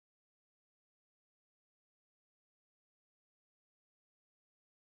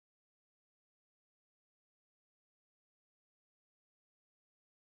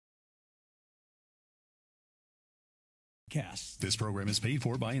Podcasts. This program is paid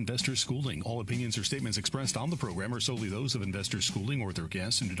for by Investor Schooling. All opinions or statements expressed on the program are solely those of Investor Schooling or their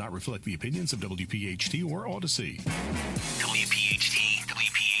guests and do not reflect the opinions of WPHT or Odyssey. WPHT,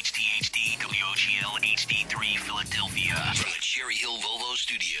 WPHT-HD, WOGL HD3 Philadelphia. From the Cherry Hill Volvo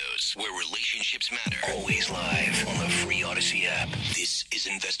Studios, where relationships matter. Always live on the free Odyssey app. This is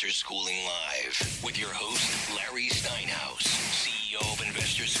Investor Schooling Live with your host, Larry Steinhaus, CEO of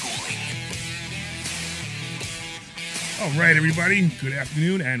Investor Schooling. All right, everybody. Good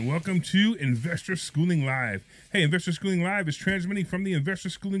afternoon, and welcome to Investor Schooling Live. Hey, Investor Schooling Live is transmitting from the Investor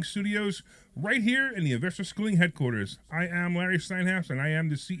Schooling Studios right here in the Investor Schooling headquarters. I am Larry Steinhaus, and I am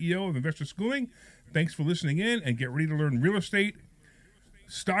the CEO of Investor Schooling. Thanks for listening in, and get ready to learn real estate,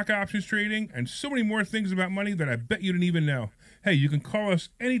 stock options trading, and so many more things about money that I bet you didn't even know. Hey, you can call us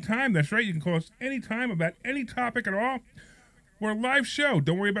anytime. That's right. You can call us anytime about any topic at all. We're a live show.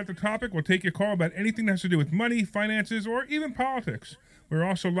 Don't worry about the topic. We'll take your call about anything that has to do with money, finances, or even politics. We're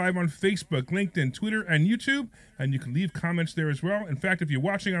also live on Facebook, LinkedIn, Twitter, and YouTube, and you can leave comments there as well. In fact, if you're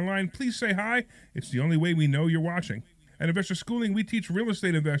watching online, please say hi. It's the only way we know you're watching. At Investor Schooling, we teach real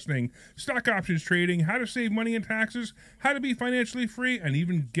estate investing, stock options trading, how to save money in taxes, how to be financially free, and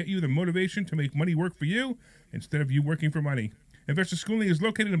even get you the motivation to make money work for you instead of you working for money. Investor Schooling is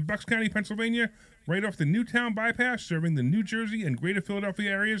located in Bucks County, Pennsylvania, right off the Newtown bypass, serving the New Jersey and Greater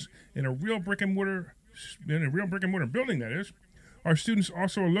Philadelphia areas in a real brick and mortar building. That is. Our students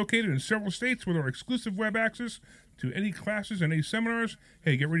also are located in several states with our exclusive web access to any classes and any seminars.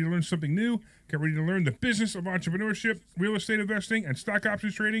 Hey, get ready to learn something new. Get ready to learn the business of entrepreneurship, real estate investing, and stock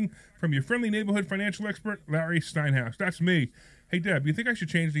options trading from your friendly neighborhood financial expert, Larry Steinhaus. That's me. Hey, Deb, you think I should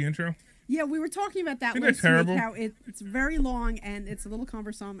change the intro? Yeah, we were talking about that last week, how it's very long and it's a little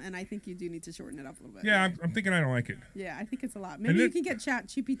cumbersome, and I think you do need to shorten it up a little bit. Yeah, I'm thinking I don't like it. Yeah, I think it's a lot. Maybe you can get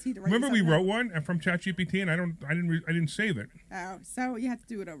ChatGPT to write. Remember we wrote one from ChatGPT, and I didn't save it. Oh, so you have to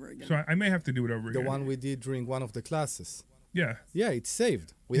do it over again. So I may have to do it over again. The one we did during one of the classes. Yeah. Yeah, it's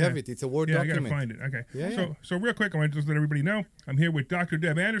saved. We have it. It's a Word document. Yeah, I got to find it. Okay. Yeah, So real quick, I want to just let everybody know, I'm here with Dr.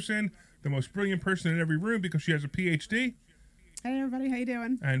 Deb Anderson, the most brilliant person in every room because she has a PhD. Hey, everybody. How you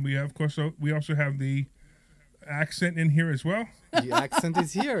doing? And we also have the accent in here as well. The accent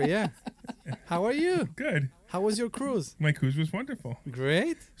is here, yeah. How are you? Good. How was your cruise? My cruise was wonderful.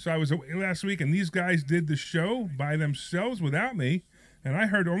 Great. So I was away last week, and these guys did the show by themselves without me, and I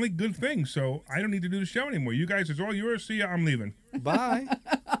heard only good things, so I don't need to do the show anymore. You guys, it's all yours. See ya. I'm leaving. Bye.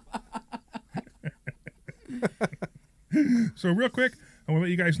 So real quick, I want to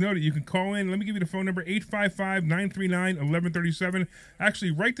let you guys know that you can call in. Let me give you the phone number, 855-939-1137.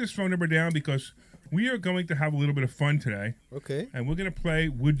 Actually, write this phone number down because we are going to have a little bit of fun today. Okay. And we're going to play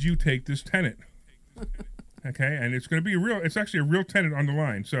Would You Take This Tenant? Okay, and it's going to be it's actually a real tenant on the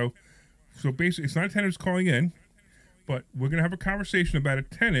line. So basically, it's not a tenant who's calling in, but we're going to have a conversation about a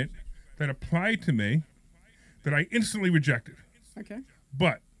tenant that applied to me that I instantly rejected. Okay.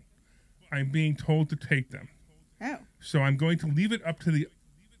 But I'm being told to take them. Oh. So I'm going to leave it up to the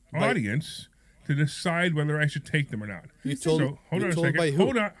audience to decide whether I should take them or not. Hold on a second.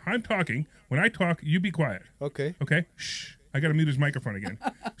 Hold on. I'm talking. When I talk, you be quiet. Okay. Okay? Shh. I got to mute his microphone again.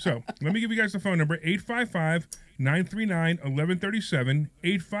 So let me give you guys the phone number, 855-939-1137,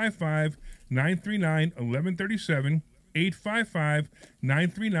 855-939-1137,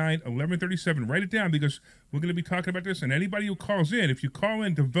 855-939-1137. Write it down because we're going to be talking about this. And anybody who calls in, if you call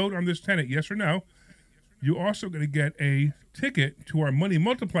in to vote on this tenant, yes or no, you're also going to get a ticket to our Money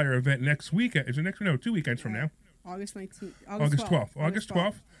Multiplier event next weekend. Is it next? No, 2 weekends from now. August 19th. August 12th. August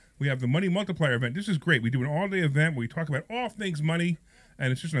 12th. We have the Money Multiplier event. This is great. We do an all-day event where we talk about all things money,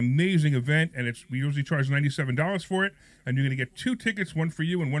 and it's just an amazing event, and we usually charge $97 for it, and you're going to get 2 tickets, one for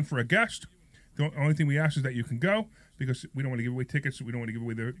you and one for a guest. The only thing we ask is that you can go because we don't want to give away tickets. We don't want to give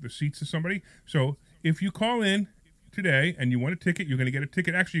away the seats to somebody. So if you call in today and you want a ticket, you're going to get a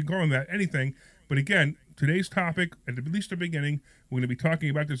ticket. Actually, you can call in that anything. But again, today's topic, at least the beginning, we're going to be talking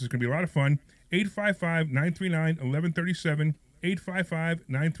about this. It's going to be a lot of fun. 855-939-1137,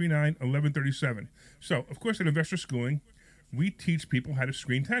 855-939-1137. So, of course, at Investor Schooling, we teach people how to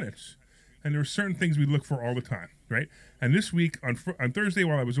screen tenants. And there are certain things we look for all the time, right? And this week, on Thursday,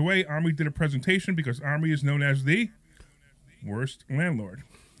 while I was away, Omri did a presentation because Omri is known as the worst landlord,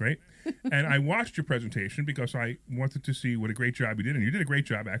 right? And I watched your presentation because I wanted to see what a great job you did. And you did a great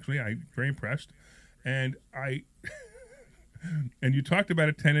job, actually. I'm very impressed. And and you talked about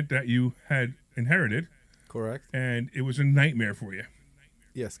a tenant that you had inherited. Correct. And it was a nightmare for you.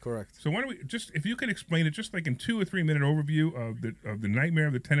 Yes, correct. So why don't we if you could explain it just like in 2 or 3 minute overview of the nightmare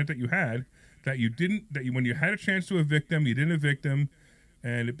of the tenant that you had, when you had a chance to evict them, you didn't evict them,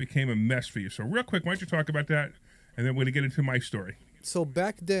 and it became a mess for you. So real quick, why don't you talk about that? and then we're going to get into my story. So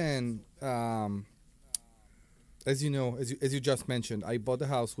back then, as you know, as you just mentioned, I bought the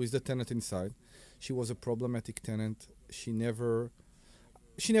house with the tenant inside. She was a problematic tenant. She never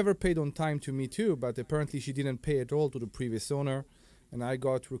paid on time to me too, but apparently she didn't pay at all to the previous owner. And I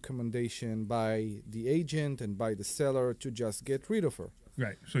got recommendation by the agent and by the seller to just get rid of her.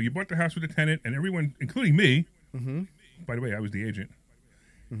 Right. So you bought the house with the tenant, and everyone, including me, Mm-hmm. by the way, I was the agent.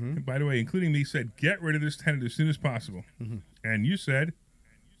 Mm-hmm. By the way, including me, said, get rid of this tenant as soon as possible. Mm-hmm. And you said...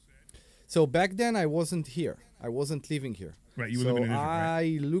 So back then I wasn't here. I wasn't living here. Right, you were so living in Israel, right?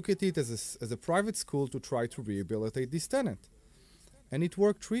 I look at it as a private school to try to rehabilitate this tenant. And it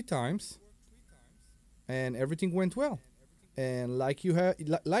worked 3 times, and everything went well. And like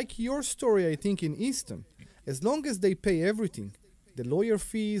your story, I think, in Easton, as long as they pay everything, the lawyer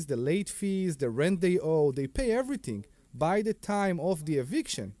fees, the late fees, the rent they owe, they pay everything by the time of the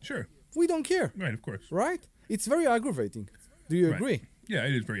eviction. Sure. We don't care. Right, of course. Right? It's very aggravating. Do you Right. agree? Yeah,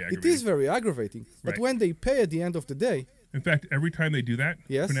 it is very aggravating. It is very aggravating. But Right. when they pay at the end of the day, In fact, every time they do that,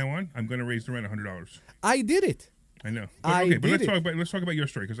 Yes. from now on, I'm going to raise the rent $100. I did it. I know. I Okay, but did let's talk about your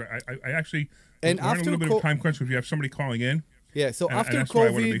story, because I actually And we're in a after little bit of time crunch because we have somebody calling in. Yeah, so And after that's why I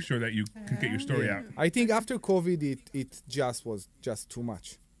want to COVID, make sure that you can get your story out. I think after COVID, it just was just too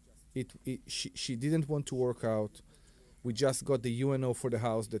much. She didn't want to work out. We just got the UNO for the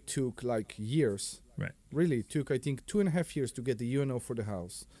house that took like years. Right. Really, it took I think 2.5 years to get the UNO for the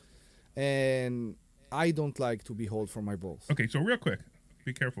house. And I don't like to be held for my balls. Okay, so real quick,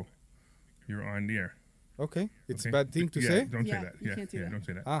 be careful. You're on the air. Okay, it's Okay? a bad thing to Yeah, say. Don't say Yeah, that. you Yeah, can't do yeah, that. don't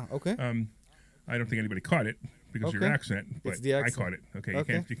say that. Ah, okay. I don't think anybody caught it because of your Okay. accent, but It's the I accent. caught it. Okay,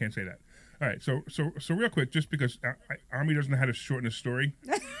 Okay. you can't say that. All right, so real quick, just because Army doesn't know how to shorten a story.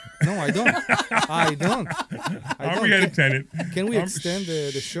 No, I don't. I don't. Army had a tenant. Can we extend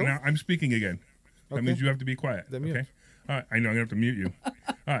the show? Now I'm speaking again. That Okay. means you have to be quiet. The mute. Okay. All right, I know I'm gonna have to mute you.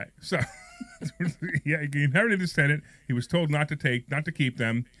 All right, so yeah, he inherited this tenant. He was told not to keep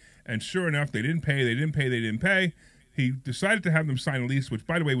them, and sure enough, they didn't pay. He decided to have them sign a lease, which,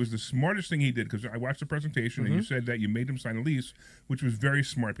 by the way, was the smartest thing he did, because I watched the presentation and you said that you made them sign a lease, which was very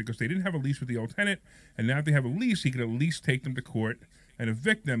smart because they didn't have a lease with the old tenant, and now if they have a lease, he could at least take them to court and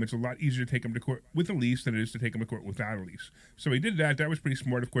evict them. It's a lot easier to take them to court with a lease than it is to take them to court without a lease. So he did that. That was pretty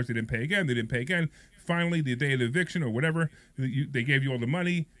smart. Of course, they didn't pay again. Finally, the day of the eviction or whatever, they gave you all the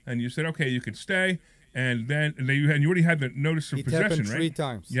money, and you said, okay, you can stay. And then you already had the notice of It possession, happened right? 3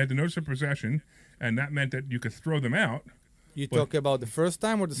 times. You had the notice of possession, and that meant that you could throw them out. You But- talk about the first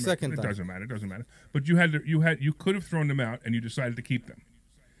time or the second It time? doesn't matter. But you could have thrown them out, and you decided to keep them,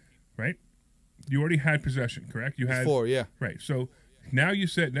 right? You already had possession, correct? You had Before, yeah. right. So now they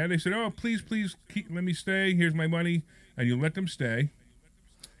said, oh, please, let me stay. Here's my money, and you let them stay.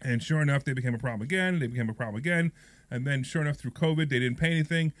 And sure enough, they became a problem again. And then, sure enough, through COVID, they didn't pay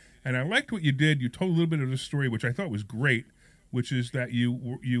anything. And I liked what you did. You told a little bit of the story, which I thought was great, which is that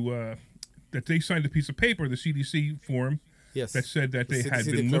that they signed a piece of paper, the CDC form, Yes. that said that The they had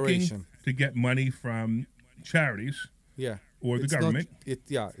CDC been declaration. looking to get money from charities Yeah. or the It's not- government.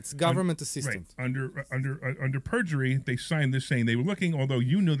 it's government assistance. Right. Under perjury, they signed this saying they were looking, although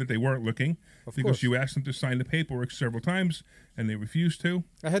you knew that they weren't looking Of because course. you asked them to sign the paperwork several times and they refused to.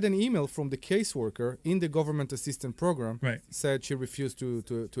 I had an email from the caseworker in the government assistance program. Right. Said she refused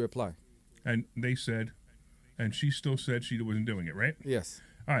to apply. And they said, and she still said she wasn't doing it, right? Yes.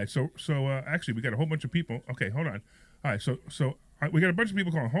 All right, so actually, we got a whole bunch of people. Okay, hold on. All right, so we got a bunch of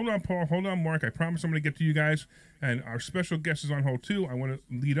people calling. Hold on, Paul. Hold on, Mark. I promise I'm going to get to you guys. And our special guest is on hold, too. I want to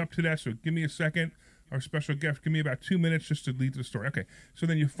lead up to that, so give me a second. Our special guest, give me about 2 minutes just to lead to the story. Okay, so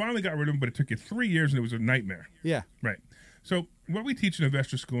then you finally got rid of him, but it took you 3 years, and it was a nightmare. Yeah. Right. So what we teach in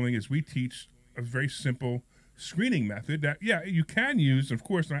investor schooling is we teach a very simple screening method that, yeah, you can use. Of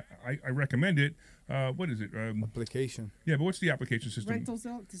course, I recommend it. What is it? Application. Yeah, but what's the application system? Rental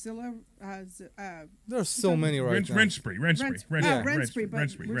Zillow. There's so many right now. Rent Spree. Rent Spree, but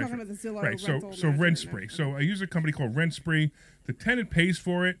we're talking about the Zillow Right, so rental so Rent management. Spree. So I use a company called Rent Spree. The tenant pays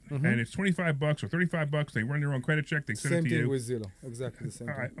for it, and it's $25 or $35. They run their own credit check. They send Same it to thing you. with Zillow. Exactly the same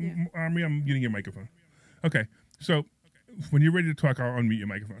All thing. right, I'm muting your microphone. Okay, so when you're ready to talk, I'll unmute your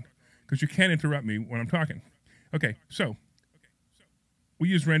microphone because you can't interrupt me when I'm talking. Okay, so we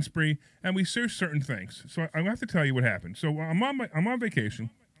use Rent Spree and we search certain things. So I have to tell you what happened. So I'm on vacation,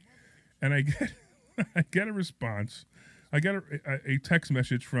 and I get a response. I get a text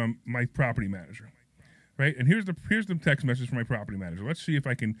message from my property manager, right? And here's the text message from my property manager. Let's see if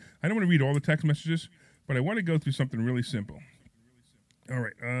I can. I don't want to read all the text messages, but I want to go through something really simple. All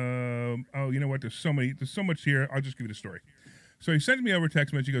right. Oh, you know what? There's so much here. I'll just give you the story. So he sends me over a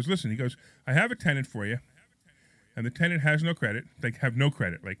text message. He goes, listen. He goes, I have a tenant for you. and the tenant has no credit. They have no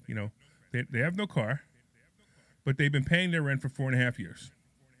credit. Like, they have no car, but they've been paying their rent for 4.5 years.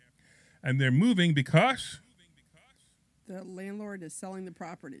 And they're moving because the landlord is selling the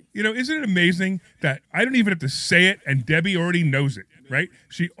property. Isn't it amazing that I don't even have to say it, and Debbie already knows it, right?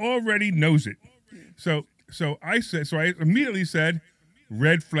 She already knows it. So I immediately said,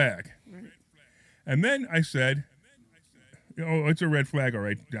 red flag. Right. And then I said, oh, it's a red flag, all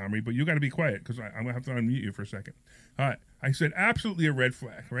right, Domry, but you got to be quiet because I'm going to have to unmute you for a second. All right. I said, absolutely a red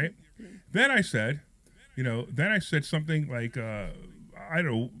flag, right? Then I said, something like, I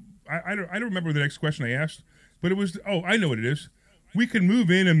don't remember the next question I asked, but it was, I know what it is. We can move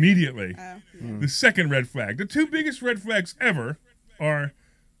in immediately. The second red flag. The two biggest red flags ever are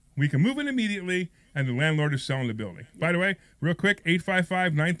we can move in immediately and the landlord is selling the building. By the way, real quick,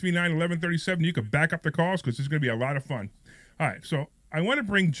 855-939-1137. You can back up the calls because this is going to be a lot of fun. All right, so I want to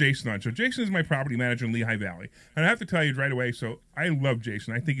bring Jason on. So Jason is my property manager in Lehigh Valley. And I have to tell you right away, so I love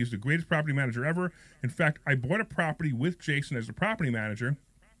Jason. I think he's the greatest property manager ever. In fact, I bought a property with Jason as the property manager,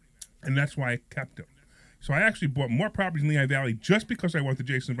 and that's why I kept him. So I actually bought more properties in Lehigh Valley just because I wanted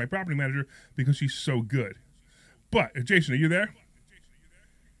Jason as my property manager because he's so good. But, Jason, are you there?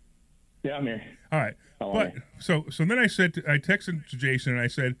 Yeah, I'm here. All right. But so then I texted to Jason and I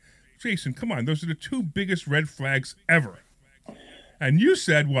said, Jason, come on, those are the two biggest red flags ever. And you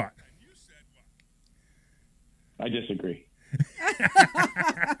said what? I disagree.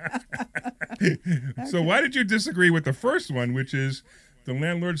 So why did you disagree with the first one, which is the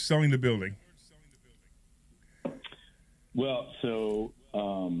landlord selling the building? Well, so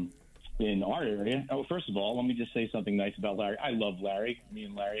in our area, first of all, let me just say something nice about Larry. I love Larry. Me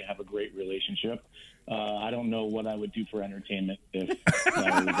and Larry have a great relationship. I don't know what I would do for entertainment if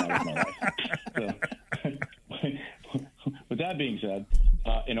Larry was out of my life. So, with that being said,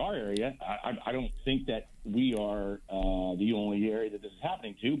 in our area, I don't think that we are the only area that this is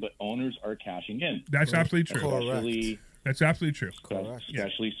happening to, but owners are cashing in. That's absolutely true. That's absolutely true.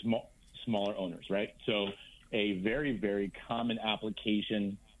 Especially smaller owners, right? So a very, very common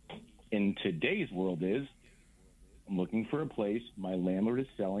application in today's world is I'm looking for a place, my landlord is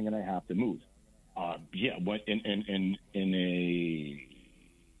selling, and I have to move. What in a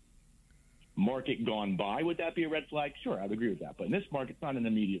market gone by, would that be a red flag? Sure, I'd agree with that. But in this market, it's not an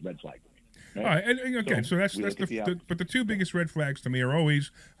immediate red flag to me. Right? All right, and again, so that's but the two biggest red flags to me are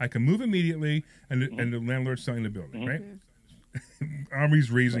always I can move immediately and the landlord's selling the building, right? Omri's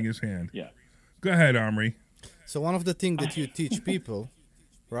raising his hand. Yeah. Go ahead, Omri. So one of the things that you teach people,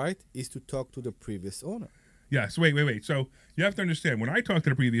 right, is to talk to the previous owner. Yes, wait. So you have to understand, when I talk to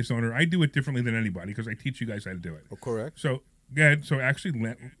the previous owner, I do it differently than anybody because I teach you guys how to do it. Oh, correct. So, so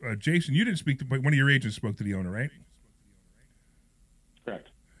actually, Jason, you didn't speak to, but one of your agents spoke to the owner, right? Correct.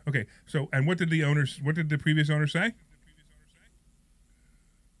 Okay. So, and what did the previous owner say?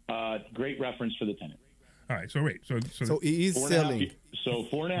 Great reference for the tenant. All right. So wait. So he is selling. So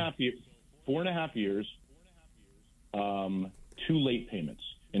 4.5 years. 2 late payments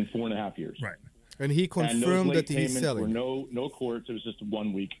in 4.5 years. Right. And he confirmed that he's selling. Were no courts. It was just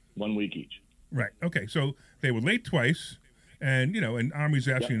 1 week each. Right. Okay. So they were late twice, and and Omri's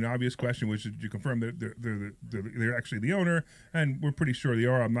asking an obvious question, which is, you confirm that they're actually the owner, and we're pretty sure they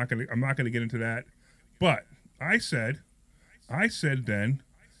are. I'm not gonna get into that, but I said then,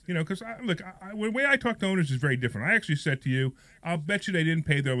 because the way I talk to owners is very different. I actually said to you, I'll bet you they didn't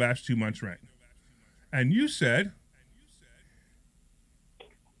pay their last 2 months' rent, and you said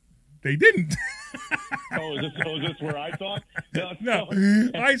they didn't. Is this where I talk? No.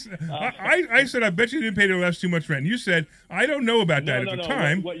 I said, I bet you didn't pay their last 2 months' rent. And you said, I don't know about that at the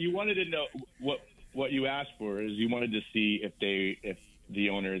time. What you wanted to know, what you asked for is you wanted to see if the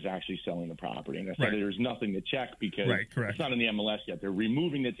owner is actually selling the property. And I said there's nothing to check because it's not in the MLS yet. They're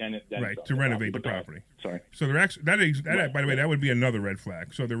removing the tenant to renovate the property. Sorry. So they're actually by the way, that would be another red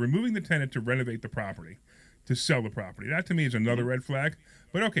flag. So they're removing the tenant to renovate the property, to sell the property. That to me is another red flag.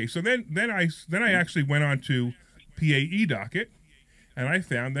 But okay, so then I actually went on to PAE docket, and I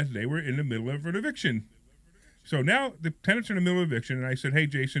found that they were in the middle of an eviction. So now the tenants are in the middle of eviction, and I said, hey,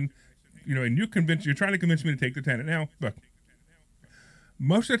 Jason, and you're trying to convince me to take the tenant. Now, look,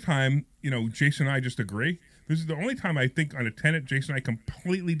 most of the time, Jason and I just agree. This is the only time I think on a tenant, Jason and I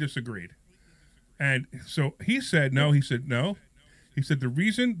completely disagreed. And so he said no. He said no. He said the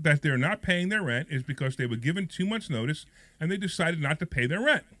reason that they're not paying their rent is because they were given 2 months' notice and they decided not to pay their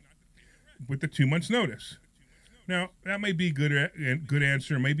rent with the 2 months' notice. Now, that may be a good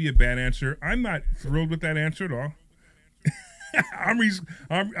answer, maybe a bad answer. I'm not thrilled with that answer at all.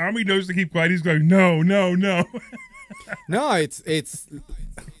 Omri knows to keep quiet. He's going, no. No, it's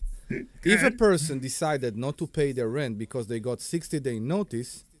if a person decided not to pay their rent because they got 60-day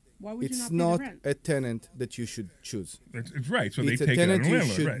notice, Why would you it's not not pay the rent? a tenant that you should choose. It's right. So It's they a take it on tenant the you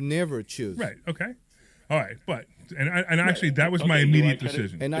landlord. should Right. never choose. Right. Okay. All right. But and actually that was my Okay, immediate do I cut it?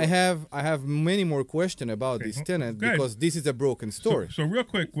 decision. And I have many more questions about Okay, this tenant go ahead. because this is a broken story. So real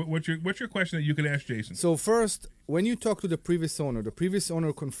quick, what's your question that you could ask Jason? So first, when you talk to the previous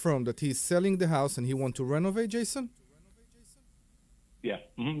owner confirmed that he's selling the house and he want to renovate, Jason? Yeah,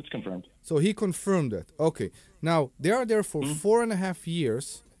 it's confirmed. So he confirmed that. Okay. Now, they are there for 4.5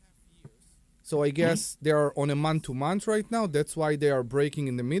 years. So I guess they are on a month-to-month right now. That's why they are breaking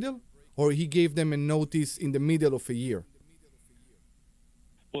in the middle? Or he gave them a notice in the middle of a year?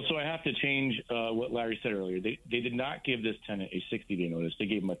 Well, so I have to change what Larry said earlier. They did not give this tenant a 60-day notice. They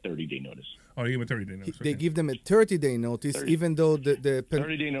gave him a 30-day notice. Oh, you gave him a 30-day notice. They Okay. give them a 30-day notice, 30. even though the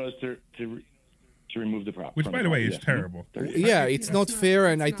 30-day notice to remove the property. Which, by the way, is terrible. yeah, it's not It's fair,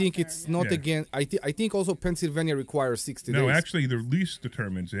 not- and I it's think not it's fair, not yeah. again. I think also Pennsylvania requires 60 No, days. actually, the lease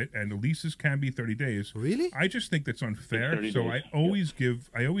determines it, and the leases can be 30 days. Really? I just think that's unfair. 30 So days. I always give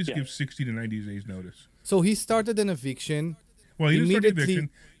Yeah. 60 to 90 days notice. So he started an eviction. Well, he didn't start the Immediately-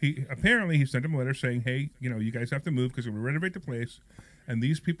 eviction. He sent him a letter saying, "Hey, you guys have to move because we're going to renovate the place." And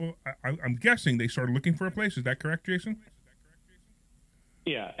these people, I'm guessing, they started looking for a place. Is that correct, Jason?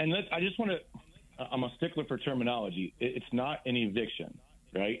 Yeah, and I just want to. I'm a stickler for terminology. It's not an eviction,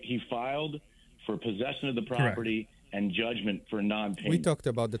 right? He filed for possession of the property and judgment for non-payment. We talked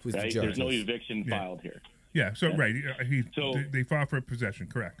about that with the right? judge. There's no eviction filed here. Yeah. So right, So- they filed for possession.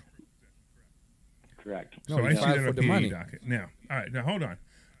 Correct. Correct. No, So he I see filed that for on the PE money. docket. Now, all right. Now hold on.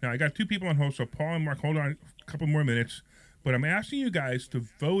 Now I got two people on hold. So Paul and Mark, hold on a couple more minutes. But I'm asking you guys to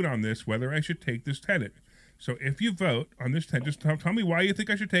vote on this whether I should take this tenant. So if you vote on this tenant, just tell me why you think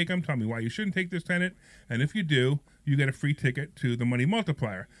I should take him. Tell me why you shouldn't take this tenant. And if you do, you get a free ticket to the Money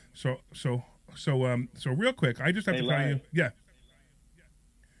Multiplier. So real quick, I just have Hey, to tell Larry. you, yeah.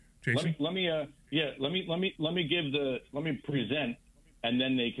 Jason, Let me present, and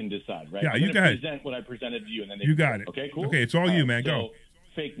then they can decide, right? Yeah, I'm you gonna go ahead. Present what I presented to you, and then they You can got decide. it. Okay, cool. Okay, it's all you, man. So, Go.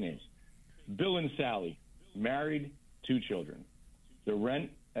 Fake names: Bill and Sally, married, 2 children. The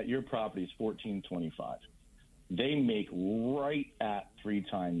rent at your property is $14.25. They make right at 3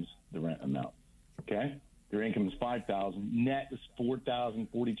 times the rent amount. Okay, their income is $5,000. Net is $4,000,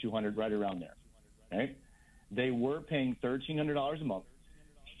 $4,200, right around there. Right? They were paying $1,300 a month,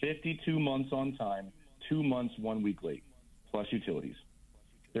 52 months on time, 2 months, 1 week late, plus utilities.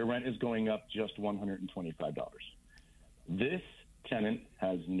 Their rent is going up just $125. This tenant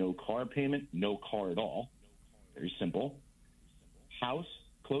has no car payment, no car at all. Very simple. House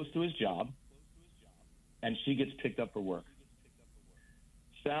close to his job, and she gets picked up for work.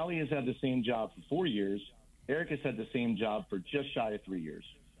 Sally has had the same job for 4 years. Eric has had the same job for just shy of 3 years.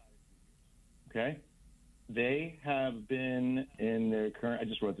 Okay? They have been in their current, I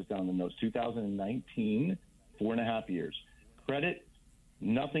just wrote this down in the notes, 2019, 4.5 years. Credit,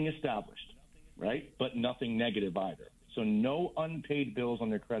 nothing established, right? But nothing negative either. So no unpaid bills on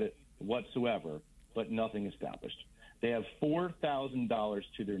their credit whatsoever, but nothing established. They have $4,000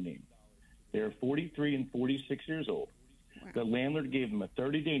 to their name. They're 43 and 46 years old. Wow. The landlord gave them a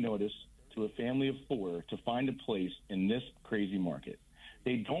 30-day notice to a family of 4 to find a place in this crazy market.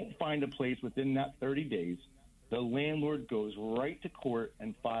 They don't find a place within that 30 days. The landlord goes right to court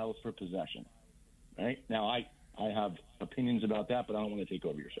and files for possession. Right? Now, I have opinions about that, but I don't want to take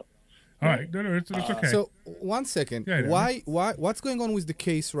over your show. All right. No, it's okay. So 1 second. Yeah, Why? What's going on with the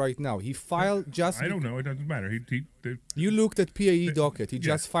case right now? He filed just. I don't know. It doesn't matter. You looked at PAE docket. He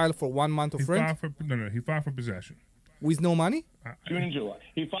just filed for 1 month of rent He filed for possession. with no money. June and July.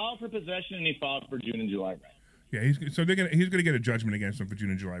 He filed for possession and he filed for June and July rent. Yeah, he's gonna get a judgment against him for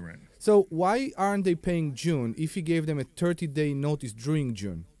June and July rent. So why aren't they paying June if he gave them a 30-day notice during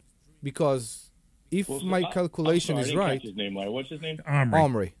June? Because if Well, so my I'm calculation sorry, I is didn't catch right, his name, Larry. What's his name?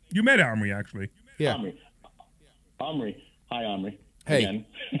 Omri. You met Omri actually. Yeah. Omri. Hi, Omri. Hey. Again.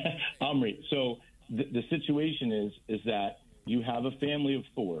 Omri. So the situation is that you have a family of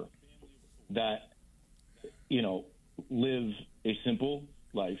 4 that, live a simple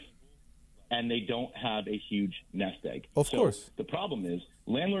life, and they don't have a huge nest egg. Of course. The problem is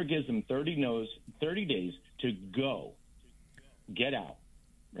landlord gives them 30 days to go, get out,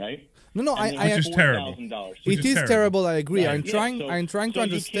 right? No, And I then Which is terrible. $4,000. Which it is is terrible. I agree. Right. I'm Yeah, trying. so- I'm trying to so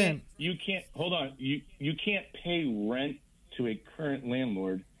understand. You can't hold on. You can't pay rent to a current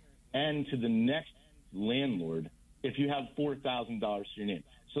landlord and to the next landlord if you have $4,000 to your name.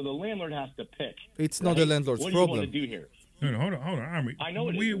 So the landlord has to pick. It's not the landlord's what problem. What do you want to do here? No, hold on, Omri. I know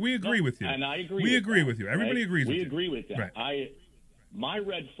it we is. we agree No, with you. and I agree. We with agree that, with you. Everybody right? agrees with We you. agree with that. Right. my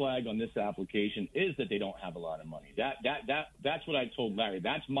red flag on this application is that they don't have a lot of money. That's what I told Larry.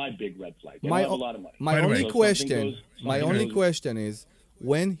 That's my big red flag. They don't have a lot of money. My only question is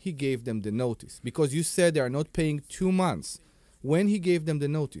when he gave them the notice, because you said they are not paying 2 months. When he gave them the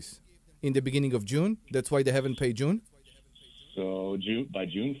notice, in the beginning of June. That's why they haven't paid June. So by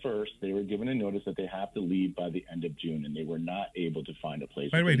June 1st, they were given a notice that they have to leave by the end of June, and they were not able to find a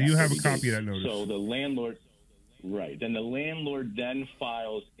place. By the way, do you have a copy of that notice? So the landlord, right? Then the landlord then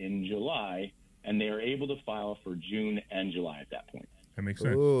files in July, and they are able to file for June and July at that point. That makes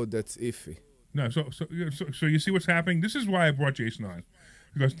sense. Oh, that's iffy. No, so you see what's happening. This is why I brought Jason on,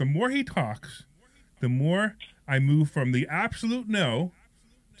 because the more he talks, the more I move from the absolute no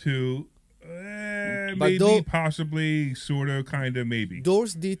to maybe, possibly, sort of, kind of, maybe.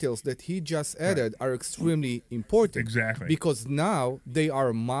 Those details that he just added are extremely important. Exactly. Because now they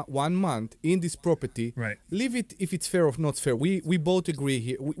are 1 month in this property. Right. Leave it if it's fair or not fair. We both agree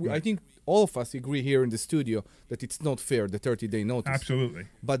here. I think all of us agree here in the studio that it's not fair, the 30-day notice. Absolutely.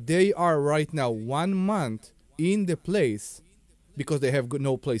 But they are right now 1 month in the place because they have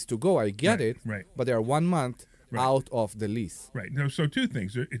no place to go. I get it. Right. But they are 1 month out of the lease. Right. No, so two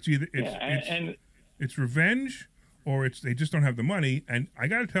things. It's either it's revenge or they just don't have the money. And I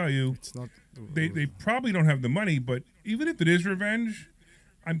got to tell you, it's not. They probably don't have the money. But even if it is revenge,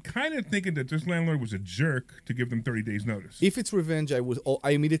 I'm kind of thinking that this landlord was a jerk to give them 30 days notice. If it's revenge, I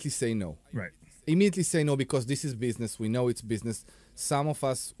immediately say no. Right. Immediately say no because this is business. We know it's business. Some of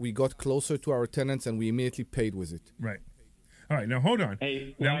us, we got closer to our tenants and we immediately paid with it. Right. All right, now hold on.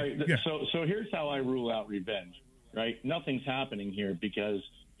 Hey, now, Larry, so here's how I rule out revenge, right? Nothing's happening here because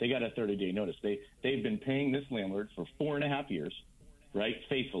they got a 30-day notice. They've been paying this landlord for 4.5 years, right,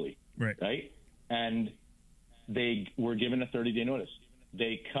 faithfully, right? And they were given a 30-day notice.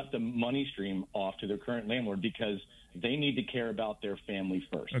 They cut the money stream off to their current landlord because they need to care about their family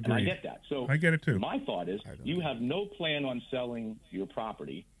first. Agreed. And I get that. So I get it too. My thought is you have no plan on selling your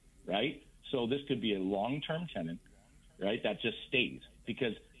property, right? So this could be a long-term tenant, right, that just stays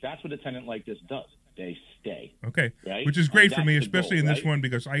because that's what a tenant like this does. They stay. Okay. Right? Which is great for me, especially in this right? one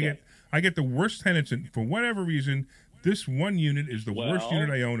because I get the worst tenants, and for whatever reason, this one unit is the worst unit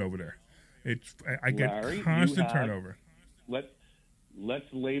I own over there. I get Larry, constant turnover. Let's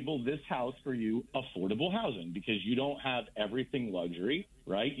label this house for you affordable housing because you don't have everything luxury,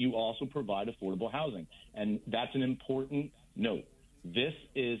 right? You also provide affordable housing, and that's an important note. This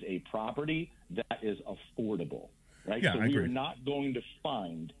is a property that is affordable. Right? Yeah, so I agree. we are not going to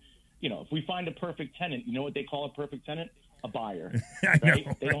find, if we find a perfect tenant, you know what they call a perfect tenant? A buyer. I right?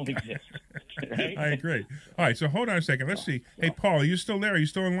 know. They don't exist. Right? I agree. All right, so hold on a second. Let's see. Hey, Paul, are you still there? Are you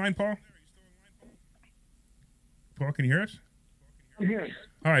still in line, Paul? Paul, can you hear us? I'm here.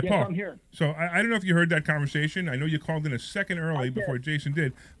 All right, yes, Paul. I'm here. So I don't know if you heard that conversation. I know you called in a second early before Jason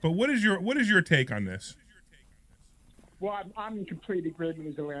did. But what is your take on this? Well, I'm in complete agreement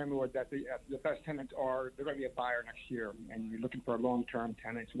as a landlord that the best tenants they're going to be a buyer next year, and you're looking for a long-term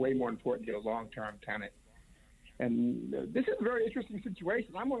tenant. It's way more important to get a long-term tenant. And this is a very interesting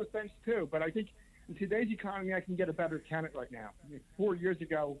situation. I'm on the fence too, but I think in today's economy, I can get a better tenant right now. 4 years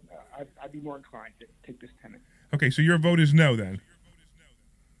ago, I'd be more inclined to take this tenant. Okay, so your vote is no then.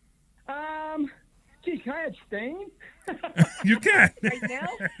 Gee, can I abstain? You can. Right now?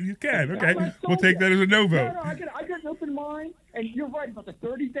 You can. Okay, we'll take that as a no vote. No, I got an open mind, and you're right about the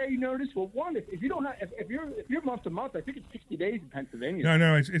 30-day notice. Well, one, if you don't have, if you're month to month, I think it's 60 days in Pennsylvania.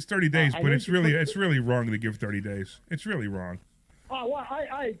 No, it's 30 days, but it's really wrong to give 30 days. It's really wrong. Oh, well,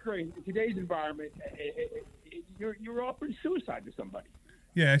 I agree. In today's environment, you're offering suicide to somebody.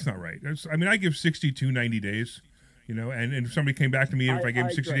 Yeah, that's not right. I give 60 to 90 days. And if somebody came back to me, and if I gave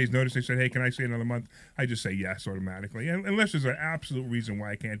them 60 days notice, they said, hey, can I stay another month? I just say yes automatically, unless there's an absolute reason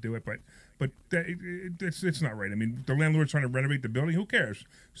why I can't do it. But it's not right. I mean, the landlord's trying to renovate the building. Who cares?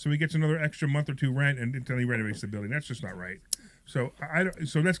 So he gets another extra month or two rent until he renovates the building. That's just not right. So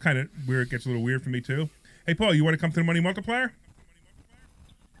so that's kind of where it gets a little weird for me too. Hey, Paul, you want to come to the Money Multiplier?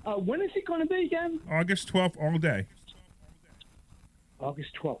 When is it going to be again? August 12th, all day.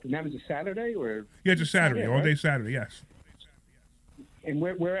 August 12th. And that is a Saturday? Or yeah, it's a Saturday, all day Saturday, yes. And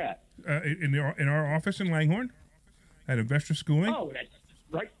where at? In our office in Langhorne at Investor Schooling. Oh,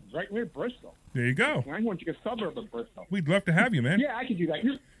 that's right near Bristol. There you go. Langhorne's like a suburb of Bristol. We'd love to have you, man. Yeah, I could do that.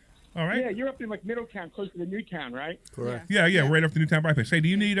 All right. Yeah, you're up in like Middletown, close to the Newtown, right? Correct. Yeah, right off the Newtown bypass. Hey, do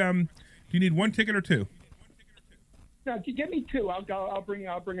you need one ticket or two? No, get me two. I'll bring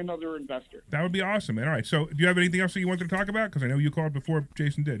another investor. That would be awesome, man. All right. So, do you have anything else that you wanted to talk about? Because I know you called before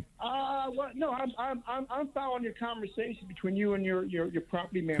Jason did. Well, no, I'm following your conversation between you and your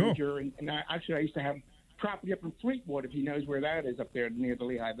property manager, cool. and I used to have property up in Fleetwood, if he knows where that is up there near the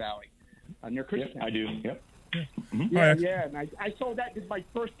Lehigh Valley, near Christian. I do. Yep. Yeah. And I sold that. Did my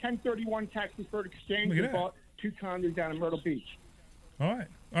first 1031 tax deferred exchange. Look at And bought 2 condos down in Myrtle Beach. All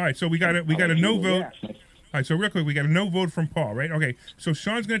right. So we got a no vote. Yeah. All right. So real quick, we got a no vote from Paul, right? Okay. So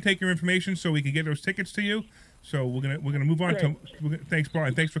Sean's going to take your information so we can get those tickets to you. So we're gonna move on to. Thanks, Paul,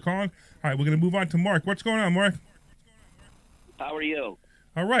 and thanks for calling. All right, we're gonna move on to Mark. What's going on, Mark? How are you?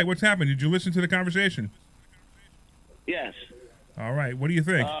 All right. What's happened? Did you listen to the conversation? Yes. All right. What do you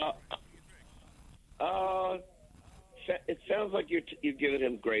think? It sounds like you're giving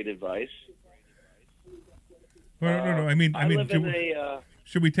him great advice. Well, no. I mean,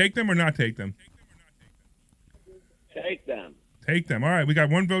 should we take them or not take them? Take them. Take them. All right. We got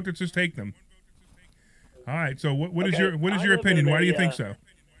one vote that says take them. All right. So what is your opinion? Why do you think so?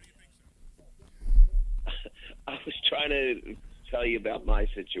 I was trying to tell you about my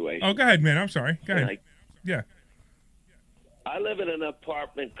situation. Oh, go ahead, man. I'm sorry. Go ahead. Yeah. I live in an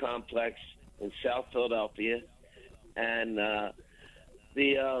apartment complex in South Philadelphia, and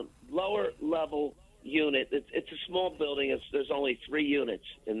the lower level unit. It's a small building. There's only 3 units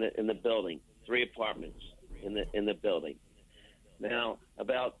in the building, 3 apartments in the building. Now,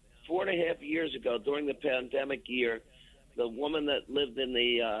 about 4.5 years ago, during the pandemic year, the woman that lived in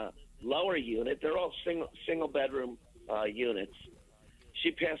the lower unit, they're all single bedroom units.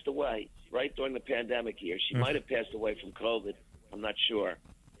 She passed away right during the pandemic year. She might have passed away from COVID. I'm not sure.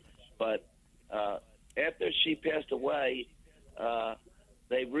 But after she passed away,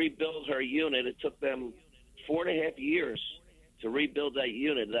 they rebuilt her unit. It took them 4.5 years to rebuild that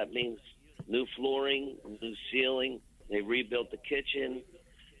unit. That means new flooring, new ceiling. They rebuilt the kitchen,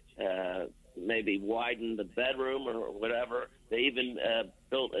 maybe widened the bedroom or whatever. They even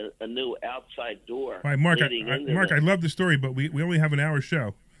built a new outside door. All right, Mark. I love the story, but we only have an hour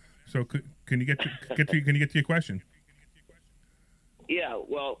show, so can you get to your question? Yeah,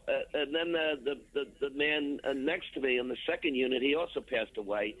 well, and then the man next to me in the second unit, he also passed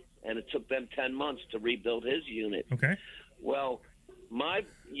away, and it took them 10 months to rebuild his unit. Okay. Well, my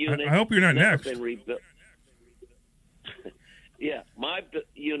unit. I hope you're not never next. Been rebuilt. Yeah, my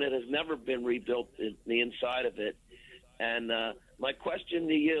unit has never been rebuilt in the inside of it. And my question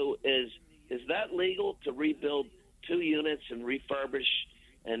to you is that legal to rebuild 2 units and refurbish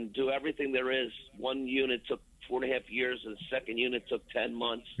and do everything there is? One unit took 4.5 years, and the second unit took 10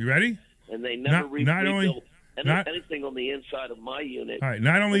 months. You ready? And they never rebuilt anything on the inside of my unit. All right,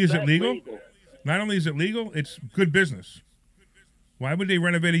 not only is it legal, it's good business. Why would they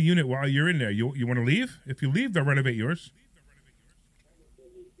renovate a unit while you're in there? You want to leave? If you leave, they'll renovate yours.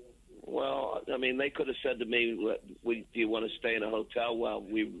 Well, I mean, they could have said to me, "Do you want to stay in a hotel while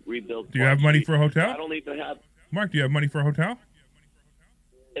we rebuild?" Do you have money for a hotel? I don't even have. Mark, do you have money for a hotel?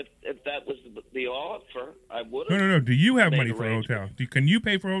 If that was the offer, I would have. No. Do you have money for a hotel? Can you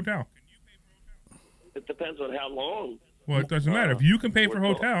pay for a hotel? It depends on how long. Well, it doesn't matter. If you can pay for a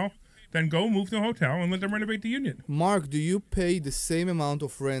hotel, then go move to a hotel and let them renovate the unit. Mark, do you pay the same amount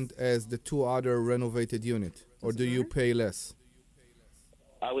of rent as the 2 other renovated units, or do you pay less?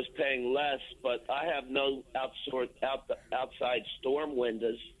 I was paying less, but I have no outside storm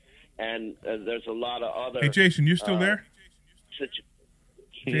windows, and there's a lot of other. Hey, Jason, you still there?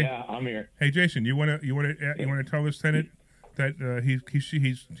 Yeah, I'm here. Hey, Jason, you want to tell this tenant that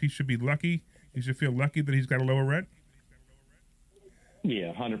he should be lucky? He should feel lucky that he's got a lower rent.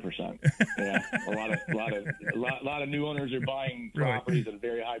 Yeah, 100%. Yeah, a lot of new owners are buying properties at a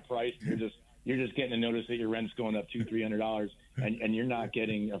very high price. And you're just getting a notice that your rent's going up $200-300, and you're not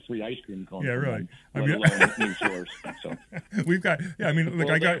getting a free ice cream cone. Yeah, really. Let alone new stores. So we've got. Yeah, I mean, look,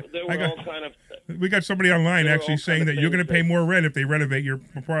 well, we got somebody online actually saying that you're going to pay more rent if they renovate your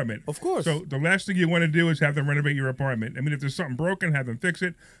apartment. Of course. So the last thing you want to do is have them renovate your apartment. I mean, if there's something broken, have them fix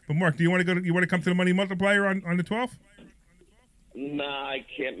it. But Mark, do you want to come to the Money Multiplier on the 12th? No, I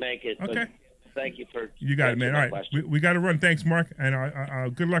can't make it. Okay. Thank you for. You got it, man. All right, we got to run. Thanks, Mark,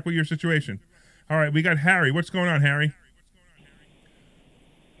 and good luck with your situation. All right, we got Harry. What's going on, Harry?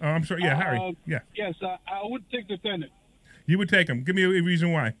 Oh, I'm sorry. Yeah, Harry. Yeah. Yes, I would take the tenant. You would take him. Give me a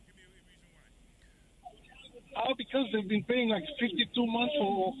reason why. Because they've been paying like 52 months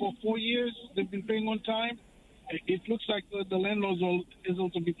for 4 years. They've been paying on time. It looks like the landlords is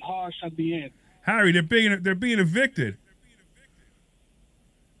also a bit harsh at the end. Harry, they're being evicted.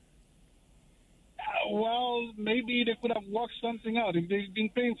 Well, maybe they could have worked something out. If they've been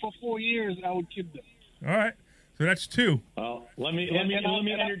paying for 4 years, I would keep them. All right, so that's 2. Well, let me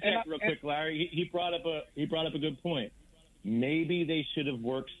interject real quick, Larry. He brought up a good point. maybe they should have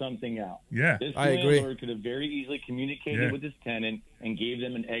worked something out. Yeah, this I agree. landlord could have very easily communicated with his tenant and gave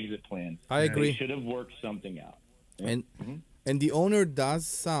them an exit plan. I agree. They should have worked something out. And the owner does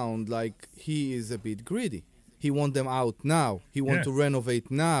sound like he is a bit greedy. He wants them out now. He wants to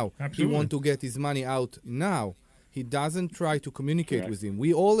renovate now. Absolutely. He wants to get his money out now. He doesn't try to communicate with him.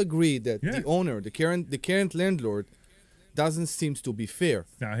 We all agree that the owner, the current landlord, doesn't seem to be fair.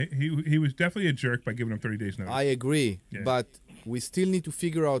 No, he was definitely a jerk by giving him 30 days notice. I agree, Yeah. but we still need to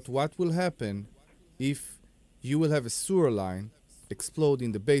figure out what will happen if you will have a sewer line explode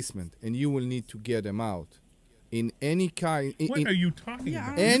in the basement and you will need to get them out. In any kind, What are you talking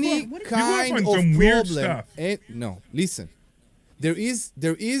about? any kind on of some weird problem. stuff. No, listen. There is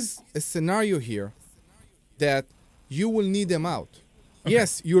a scenario here that you will need them out. Okay.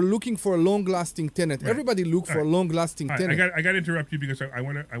 Yes, you're looking for a long-lasting tenant. Right. Everybody look for a long-lasting All right, tenant. I got to interrupt you because I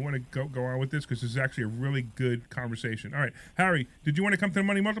want to go on with this because this is actually a really good conversation. All right, Harry, did you want to come to the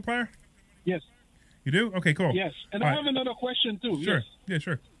money multiplier? Yes. You do? Okay, cool. Yes, and All I right. have another question too. Sure. Yes. Yeah,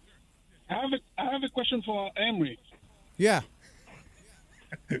 sure. I have a question for Emery. Yeah.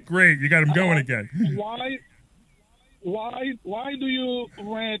 Great, you got him going again. Why do you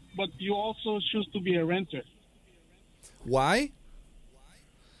rent but you also choose to be a renter? Why?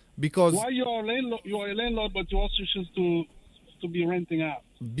 Because Why you are a landlord but you also choose to be renting out?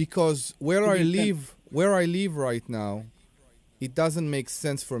 Because where I live right now, it doesn't make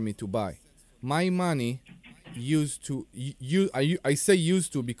sense for me to buy. My money I say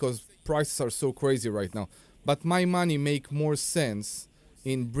used to because prices are so crazy right now, but my money make more sense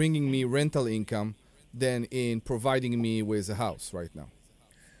in bringing me rental income than in providing me with a house right now.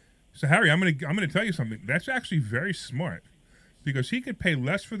 So Harry, I'm gonna tell you something. That's actually very smart because he could pay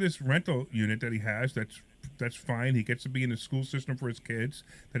less for this rental unit that he has. That's fine. He gets to be in the school system for his kids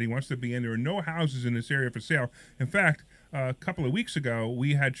that he wants to be in. There are no houses in this area for sale. In fact, a couple of weeks ago,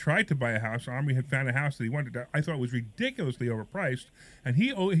 we had tried to buy a house. Omri had found a house that he wanted. That I thought was ridiculously overpriced, and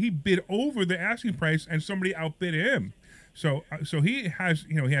he bid over the asking price, and somebody outbid him. So he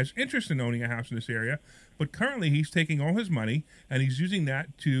has interest in owning a house in this area, but currently he's taking all his money and he's using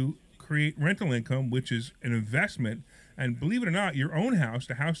that to create rental income, which is an investment. And believe it or not, your own house,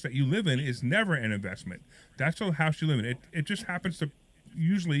 the house that you live in, is never an investment. That's the house you live in. It just happens to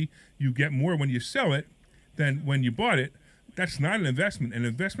usually you get more when you sell it than when you bought it. That's not an investment. An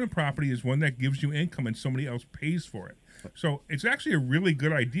investment property is one that gives you income and somebody else pays for it. So it's actually a really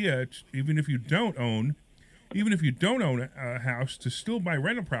good idea, even if you don't own a house, to still buy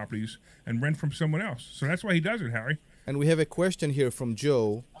rental properties and rent from someone else. So that's why he does it, Harry. And we have a question here from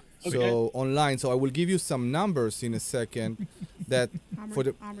Joe. So online, so I will give you some numbers in a second. That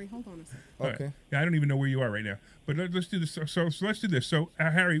Omri, hold on a second. Okay. Right. Yeah, I don't even know where you are right now. But let's do this. So let's do this. So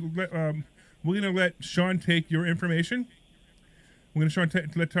Harry, we're gonna let Sean take your information. We're gonna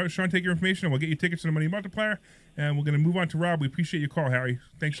let Sean take your information, and we'll get you tickets to the Money Multiplier. And we're gonna move on to Rob. We appreciate your call, Harry.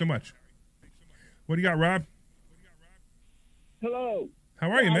 Thanks so much. What do you got, Rob? Hello. How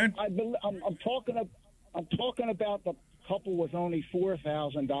are you, man? I'm talking about the couple with only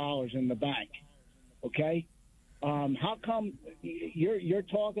 $4,000 in the bank. Okay, how come you're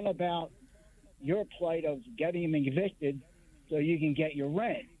talking about your plight of getting them evicted so you can get your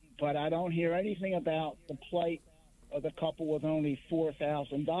rent, but I don't hear anything about the plight of the couple with only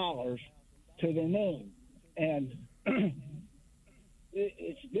 $4,000 to their name, and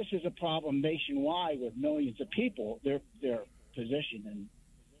this is a problem nationwide with millions of people. Their position, and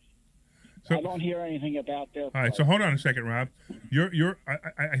so, I don't hear anything about their. All right, so hold on a second, Rob.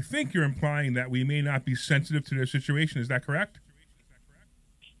 I think you're implying that we may not be sensitive to their situation. Is that correct?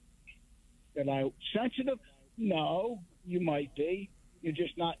 That I sensitive? No, you might be. You're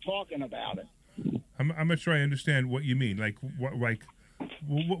just not talking about it. I'm not sure I understand what you mean. What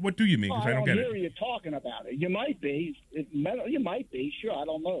do you mean? Because I don't get it. I hear you talking about it. You might be. You might be. Sure, I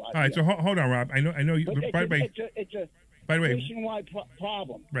don't know. All right, so hold on, Rob. I know you. By the way, nationwide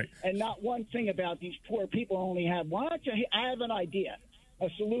problem. Right. And not one thing about these poor people only have. Why don't you? I have an idea, a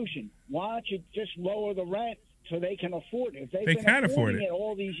solution. Why don't you just lower the rent so they can afford it? If they've been affording it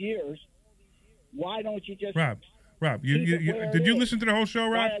all these years, why don't you just? Rob, did you listen to the whole show,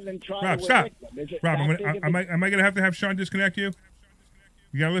 Rob? Rob, stop. Rob, am I going to have Sean disconnect you?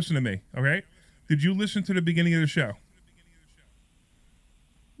 You got to listen to me, okay? Did you listen to the beginning of the show?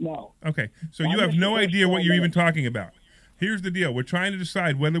 No. Okay, so you have no idea what you're even talking about. Here's the deal. We're trying to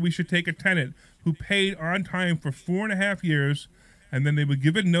decide whether we should take a tenant who paid on time for 4.5 years, and then they would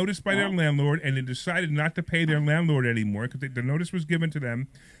give a notice by their landlord, and they decided not to pay their landlord anymore because the notice was given to them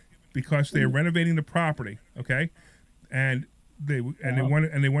because they're renovating the property, okay? And they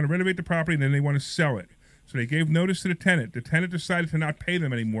want to renovate the property, and then they want to sell it. So they gave notice to the tenant. The tenant decided to not pay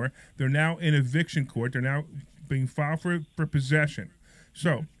them anymore. They're now in eviction court. They're now being filed for possession.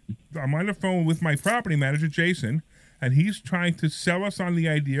 So I'm on the phone with my property manager, Jason, and he's trying to sell us on the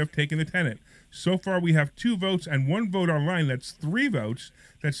idea of taking the tenant. So far, we have 2 votes and 1 vote online. That's 3 votes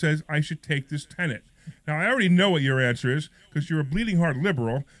that says I should take this tenant. Now, I already know what your answer is because you're a bleeding heart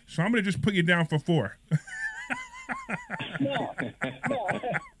liberal, so I'm going to just put you down for 4. No,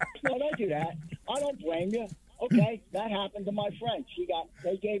 don't do that. I don't blame you. Okay, that happened to my friend.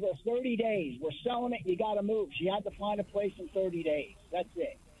 They gave her 30 days. We're selling it. You got to move. She had to find a place in 30 days. That's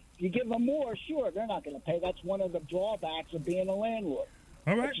it. If you give them more, sure, they're not going to pay. That's one of the drawbacks of being a landlord.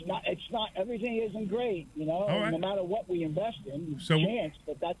 All right. It's not. Everything isn't great, you know. All right. No matter what we invest in, chance.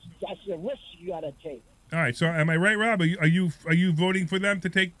 But that's the risk you got to take. All right. So, am I right, Rob? Are you voting for them to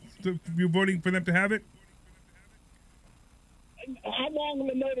take? You voting for them to have it? How long of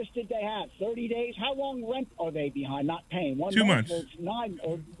a notice did they have? 30 days. How long rent are they behind? Not paying. 2 months. 9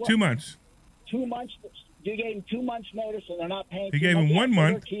 or what? 2 months. 2 months. You gave them 2 months notice, and they're not paying. He gave them 1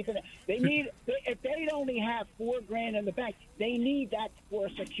 month. Keeping it. They need. If they only have $4,000 in the bank, they need that for a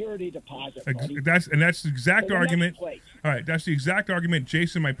security deposit. That's the exact argument. All right, that's the exact argument.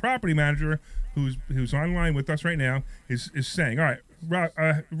 Jason, my property manager, who's online with us right now, is saying. All right,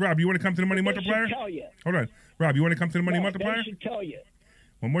 Rob, you want to come to the money multiplier? Tell you. Hold on, Rob, you want to come to the money multiplier? They should tell you.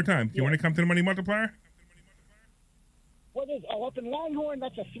 One more time. Do you want to come to the money multiplier? What is up in Longhorn?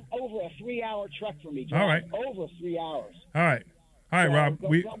 That's over a 3-hour trek for me. All right. Over 3 hours. All right, Rob.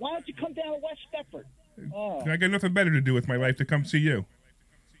 Why don't you come down to West Stepford? I got nothing better to do with my life to come see you.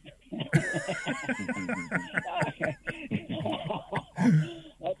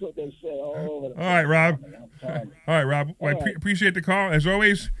 That's what they say all over. All right, Rob. All right, Rob. Well, I appreciate the call. As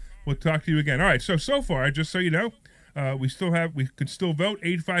always, we'll talk to you again. All right, so far, just so you know, we can still vote.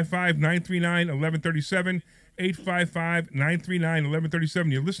 855-939-1137.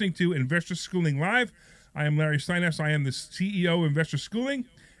 855-939-1137. You're listening to Investor Schooling Live. I am Larry Steinhaus. I am the CEO of Investor Schooling,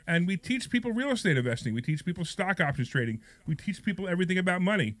 and we teach people real estate investing. We teach people stock options trading. We teach people everything about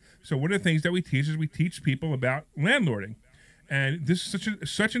money. So one of the things that we teach is we teach people about landlording. And this is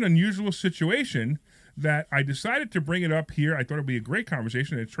such an unusual situation that I decided to bring it up here. I thought it would be a great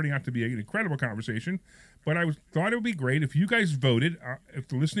conversation, and it's turning out to be an incredible conversation. But I thought it would be great if you guys voted, if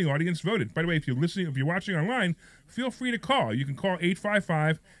the listening audience voted. By the way, if you're watching online, feel free to call. You can call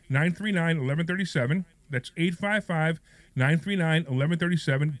 855-939-1137. That's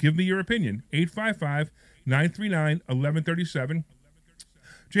 855-939-1137. Give me your opinion. 855-939-1137.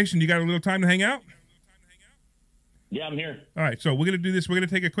 Jason, you got a little time to hang out? Yeah, I'm here. All right, so we're going to do this. We're going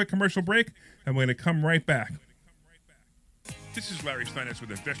to take a quick commercial break, and we're going to come right back. This is Larry Steinhaus with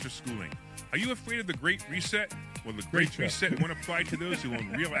Investor Schooling. Are you afraid of the Great Reset? Well, the Great Reset won't apply to those who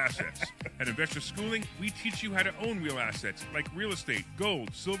own real assets. At Investor Schooling, we teach you how to own real assets like real estate,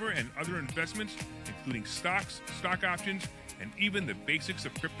 gold, silver, and other investments, including stocks, stock options, and even the basics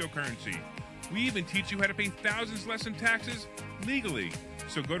of cryptocurrency. We even teach you how to pay thousands less in taxes legally.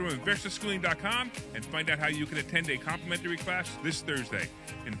 So go to investorschooling.com and find out how you can attend a complimentary class this Thursday.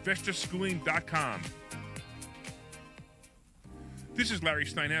 investorschooling.com. This is Larry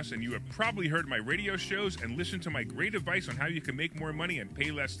Steinhaus, and you have probably heard my radio shows and listened to my great advice on how you can make more money and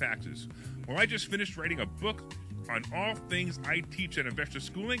pay less taxes. Well, I just finished writing a book on all things I teach at Investor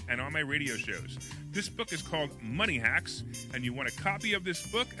Schooling and on my radio shows. This book is called Money Hacks, and you want a copy of this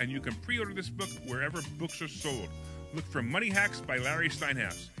book, and you can pre-order this book wherever books are sold. Look for Money Hacks by Larry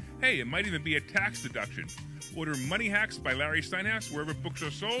Steinhaus. Hey, it might even be a tax deduction. Order Money Hacks by Larry Steinhaus wherever books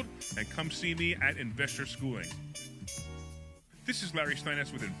are sold, and come see me at Investor Schooling. This is Larry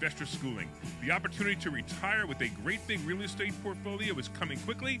Steinhaus with Investor Schooling. The opportunity to retire with a great big real estate portfolio is coming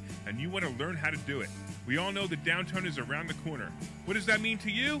quickly, and you want to learn how to do it. We all know the downturn is around the corner. What does that mean to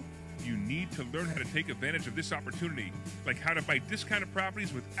you? You need to learn how to take advantage of this opportunity, like how to buy discounted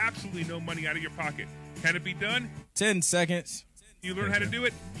properties with absolutely no money out of your pocket. Can it be done? 10 seconds. You learn how to do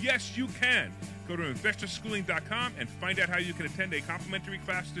it? Yes, you can. Go to investorschooling.com and find out how you can attend a complimentary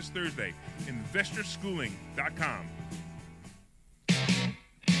class this Thursday. investorschooling.com.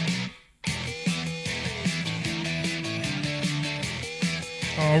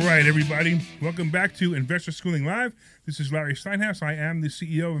 All right, everybody. Welcome back to Investor Schooling Live. This is Larry Steinhaus. I am the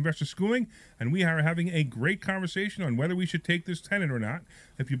CEO of Investor Schooling, and we are having a great conversation on whether we should take this tenant or not.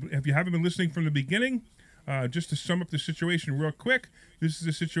 If you haven't been listening from the beginning, just to sum up the situation real quick, this is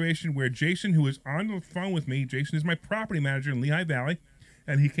a situation where Jason, who is on the phone with me, Jason is my property manager in Lehigh Valley,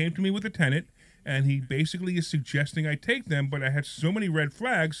 and he came to me with a tenant, and he basically is suggesting I take them, but I had so many red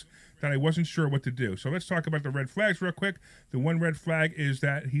flags that I wasn't sure what to do. So let's talk about the red flags real quick. The one red flag is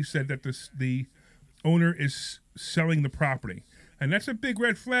that he said that the owner is selling the property. And that's a big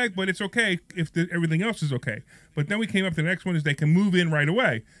red flag, but it's okay if everything else is okay. But then we came up to the next one is they can move in right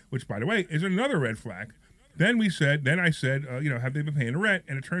away, which, by the way, is another red flag. Then I said, have they been paying the rent?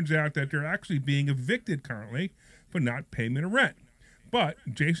 And it turns out that they're actually being evicted currently for not paying the rent. But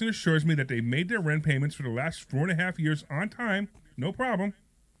Jason assures me that they made their rent payments for the last 4.5 years on time, no problem.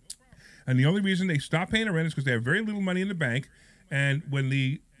 And the only reason they stopped paying the rent is because they have very little money in the bank. And when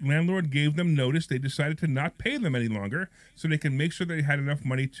the landlord gave them notice, they decided to not pay them any longer so they can make sure they had enough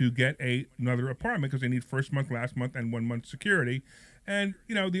money to get another apartment because they need first month, last month, and 1 month security. And,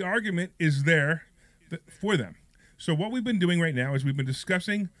 the argument is there for them. So what we've been doing right now is we've been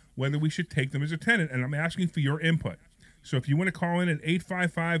discussing whether we should take them as a tenant, and I'm asking for your input. So if you want to call in at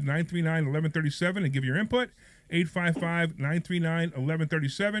 855-939-1137 and give your input,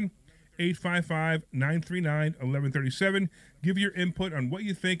 855-939-1137, 855-939-1137. Give your input on what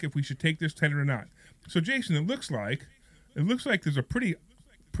you think if we should take this tenant or not. So, Jason, it looks like there's a pretty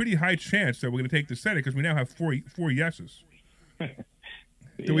high chance that we're going to take this tenant because we now have four yeses. Well,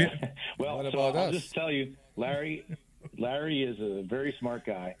 I'll just tell you, Larry is a very smart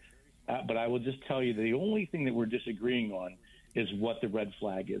guy, but I will just tell you the only thing that we're disagreeing on is what the red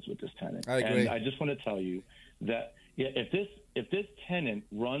flag is with this tenant. I agree. And I just want to tell you that if this tenant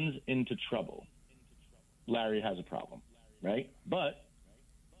runs into trouble, Larry has a problem, right? But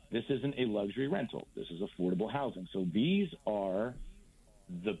this isn't a luxury rental. This is affordable housing. So these are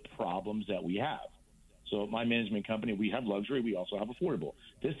the problems that we have. So at my management company, we have luxury. We also have affordable.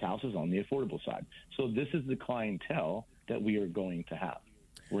 This house is on the affordable side. So this is the clientele that we are going to have.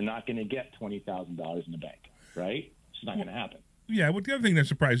 We're not going to get $20,000 in the bank, right? It's not going to happen. Yeah, well, the other thing that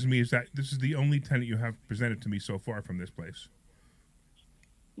surprises me is that this is the only tenant you have presented to me so far from this place.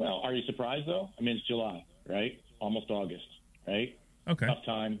 Well, are you surprised, though? I mean, it's July, right? Almost August, right? Okay. Tough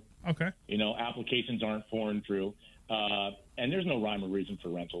time. Okay. Applications aren't pouring through. And there's no rhyme or reason for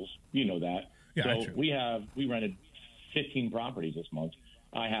rentals. You know that. Yeah, so we rented 15 properties this month.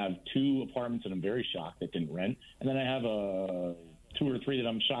 I have 2 apartments that I'm very shocked that didn't rent. And then I have 2 or 3 that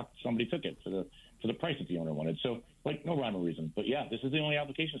I'm shocked somebody took it for the price that the owner wanted. So, no rhyme or reason. But, yeah, this is the only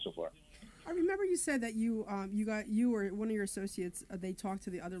application so far. I remember you said that you or one of your associates, they talked to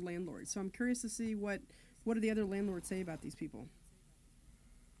the other landlords. So I'm curious to see what do the other landlords say about these people?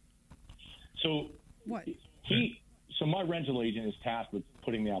 So what? So my rental agent is tasked with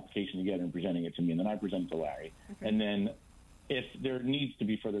putting the application together and presenting it to me, and then I present it to Larry. Okay. And then if there needs to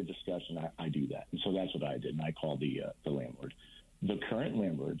be further discussion, I do that. And so that's what I did, and I called the landlord. The current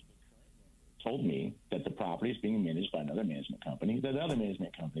landlord told me that the property is being managed by another management company. The other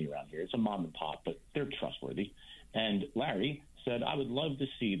management company around here, it's a mom and pop, but they're trustworthy. And Larry said, I would love to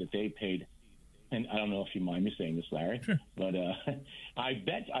see that they paid, and I don't know if you mind me saying this, Larry, sure. But I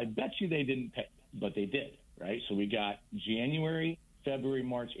bet you they didn't pay, but they did, right? So we got January, February,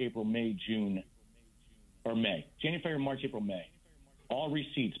 March, April, May, June, or May. January, February, March, April, May. All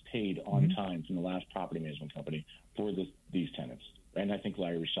receipts paid on time from the last property management company for these tenants. And I think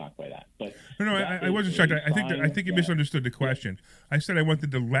Larry was shocked by that. But no, I wasn't shocked. I think you misunderstood the question. I said I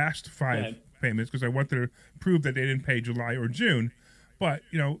wanted the last 5 payments because I wanted to prove that they didn't pay July or June. But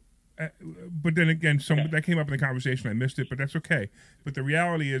but then again, that came up in the conversation. I missed it, but that's okay. But the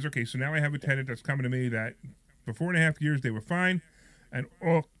reality is, okay, so now I have a tenant that's coming to me that for 4.5 years they were fine, and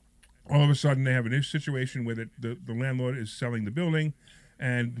all of a sudden they have a new situation where the landlord is selling the building,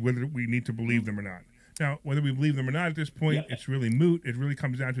 and whether we need to believe them or not. Now, whether we believe them or not at this point, it's really moot. It really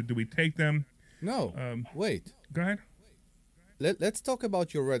comes down to, do we take them? No. Wait. Go ahead. Let's talk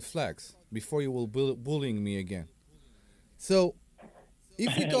about your red flags before you will bullying me again. So,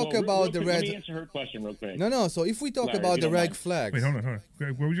 if we talk about the red... Let me answer her question real quick. No. So, if we talk Larry, about the red flags... Wait, hold on.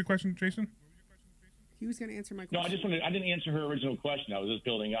 What was your question, Jason? He was going to answer my question. No, I didn't answer her original question. I was just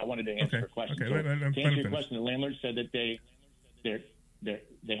building. I wanted to answer her question. Okay, so, to answer your question, the landlord said that they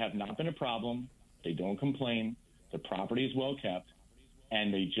have not been a problem. They don't complain. The property is well kept,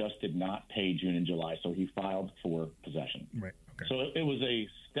 and they just did not pay June and July, so he filed for possession. Right. Okay. So it was a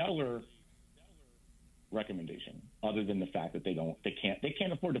stellar recommendation, other than the fact that they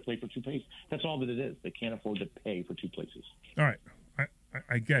can't afford to pay for 2 places. That's all that it is. They can't afford to pay for 2 places. All right.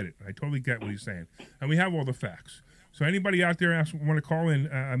 I get it. I totally get what he's saying, and we have all the facts. So anybody out there want to call in,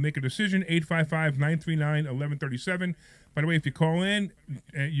 make a decision, 855-939-1137. By the way, if you call in,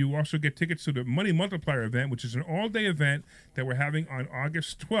 you also get tickets to the Money Multiplier event, which is an all-day event that we're having on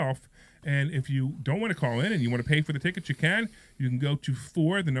August 12th And if you don't want to call in and you want to pay for the tickets, you can. You can go to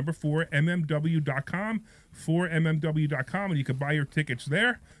 4mmw.com, 4mmw.com, and you can buy your tickets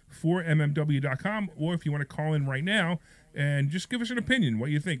there, 4mmw.com. Or if you want to call in right now and just give us an opinion, what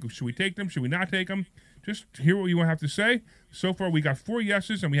you think. Should we take them? Should we not take them? Just hear what you have to say. So far, we got 4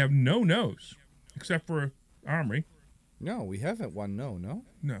 yeses and we have no nos, except for Omri. No, we haven't one no.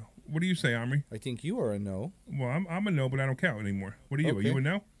 No. What do you say, Omri? I think you are a no. Well, I'm a no, but I don't count anymore. What are you? Okay. Are you a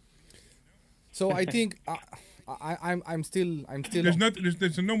no? So I think I'm still.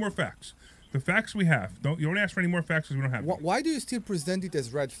 There's no more facts. The facts we have. You don't ask for any more facts because we don't have them. Why do you still present it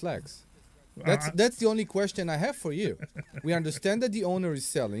as red flags? That's the only question I have for you. We understand that the owner is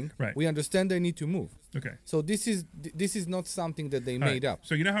selling. Right. We understand they need to move. Okay. So this is not something that they made up.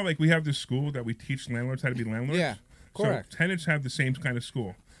 So you know how we have this school that we teach landlords how to be landlords? Yeah. Correct. So tenants have the same kind of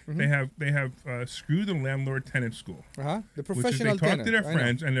school. Mm-hmm. They have Screw the Landlord Tenant School. The professional which is they talk tenant. to their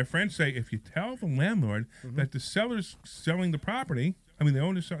friends, and their friends say, if you tell the landlord that the seller's selling the property, the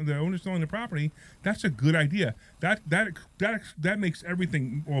owner's selling the property, that's a good idea. That makes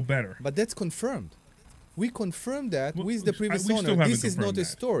everything all better. But that's confirmed. We confirmed that with the previous we owner. still haven't This is not confirmed a that.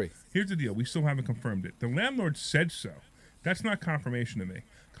 story. Here's the deal. We still haven't confirmed it. The landlord said so. That's not confirmation to me.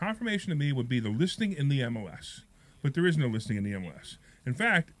 Confirmation to me would be the listing in the MLS. But there is no listing in the MLS. In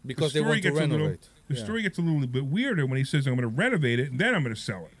fact, because they want to renovate. The story gets a little bit weirder when he says, I'm going to renovate it and then I'm going to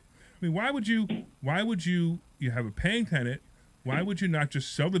sell it. I mean, why would you have a paying tenant? Why would you not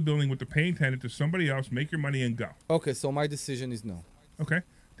just sell the building with the paying tenant to somebody else, make your money, and go? Okay, so my decision is no. Okay.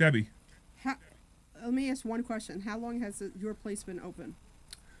 Debbie. Let me ask one question. How long has your place been open?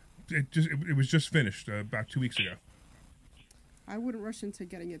 It was just finished about 2 weeks ago. I wouldn't rush into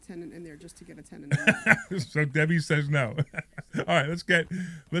getting a tenant in there just to get a tenant in. So Debbie says no. All right, let's get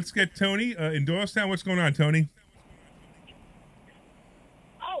Tony in Doylestown. What's going on, Tony?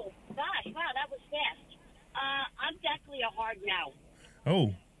 Oh gosh, wow, that was fast. I'm definitely a hard no.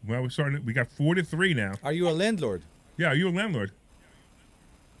 Oh, well, we got 4-3 now. Are you a landlord? Yeah, are you a landlord?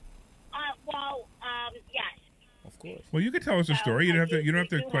 Yes. Of course. Well, you could tell us a story. You don't have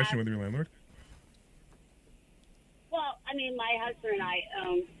to question whether you're a landlord. Well, I mean, my husband and I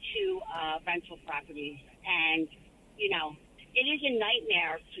own 2 rental properties, and it is a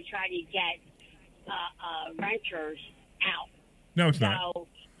nightmare to try to get renters out. No, it's not. So,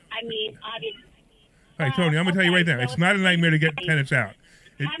 I mean, obviously. Hey, Tony, I'm going to tell you right now. It's not a nightmare to get tenants out.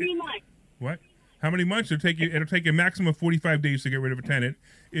 How many months? What? How many months? It'll take you a maximum of 45 days to get rid of a tenant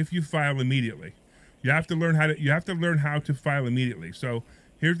if you file immediately. You have to learn how to file immediately. So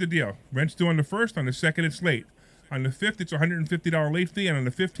here's the deal: rent's due on the 1st. On the 2nd, it's late. On the 5th, it's a $150 late fee, and on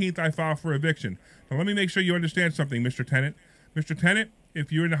the 15th, I file for eviction. Now, let me make sure you understand something, Mr. Tenant. Mr. Tenant,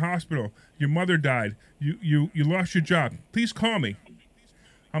 if you're in the hospital, your mother died, you lost your job, please call me.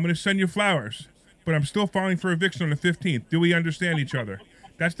 I'm going to send you flowers, but I'm still filing for eviction on the 15th. Do we understand each other?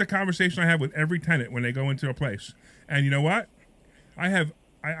 That's the conversation I have with every tenant when they go into a place. And you know what? I've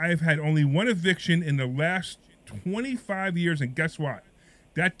had only one eviction in the last 25 years, and guess what?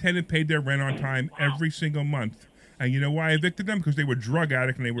 That tenant paid their rent on time every single month. And you know why I evicted them? Because they were drug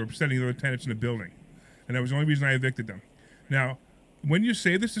addicts and they were upsetting the other tenants in the building. And that was the only reason I evicted them. Now, when you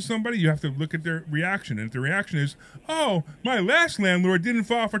say this to somebody, you have to look at their reaction. And if the reaction is, oh, my last landlord didn't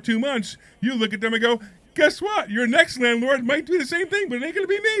file for 2 months, you look at them and go, guess what? Your next landlord might do the same thing, but it ain't going to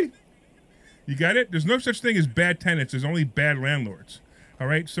be me. You got it? There's no such thing as bad tenants. There's only bad landlords. All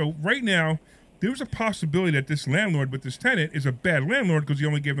right? So right now, there's a possibility that this landlord with this tenant is a bad landlord because he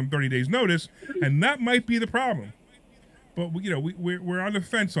only gave them 30 days notice, and that might be the problem. But we're on the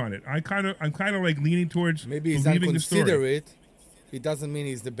fence on it. I'm kind of like leaning towards maybe he's inconsiderate. It doesn't mean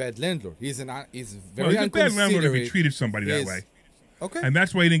he's the bad landlord. He's very he's a bad landlord if he treated somebody that way. Okay. And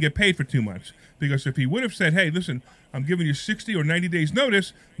that's why he didn't get paid for 2 months. Because if he would have said, hey, listen, I'm giving you 60 or 90 days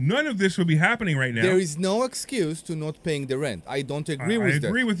notice, none of this would be happening right now. There is no excuse to not paying the rent. I don't agree with that. I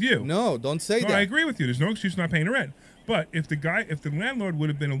agree with you. No, don't say that. I agree with you. There's no excuse not paying the rent. But if the landlord would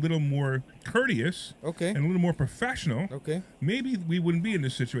have been a little more courteous and a little more professional, maybe we wouldn't be in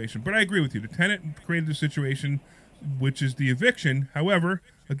this situation. But I agree with you. The tenant created the situation, which is the eviction. However,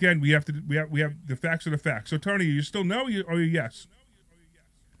 again, we have the facts are the facts. So Tony, you still no or you yes?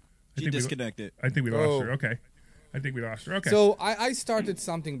 She disconnected. I think we lost her. Okay. I think we lost her. Okay. So I started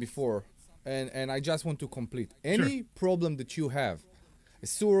something before, and I just want to complete. Any problem that you have,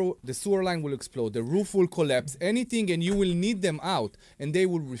 the sewer line will explode, the roof will collapse, anything, and you will need them out, and they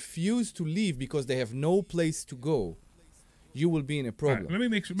will refuse to leave because they have no place to go. You will be in a problem. Right, let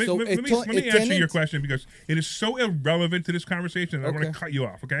me answer your question because it is so irrelevant to this conversation. I want to cut you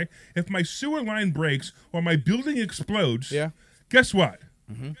off. Okay. If my sewer line breaks or my building explodes, guess what?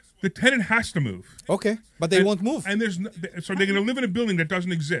 The tenant has to move. Okay, but they won't move. And so they're going to live in a building that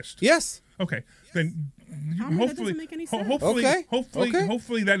doesn't exist. Yes. Okay. Then That doesn't make any sense.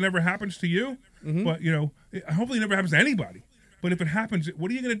 Hopefully that never happens to you. But hopefully it never happens to anybody. But if it happens, what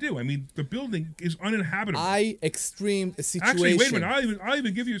are you going to do? I mean, the building is uninhabitable. Extreme situation. Actually, wait a minute. I'll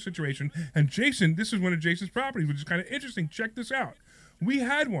even give you a situation. And Jason, this is one of Jason's properties, which is kind of interesting. Check this out. We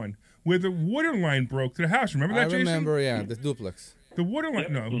had one where the water line broke to the house. Remember that, Jason? I remember, yeah, the duplex. The water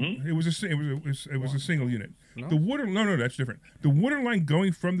line, it was a single unit. No? The water, no, that's different. The water line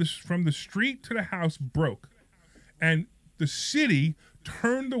going from the street to the house broke, and the city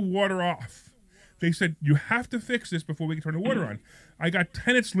turned the water off. They said, you have to fix this before we can turn the water on. I got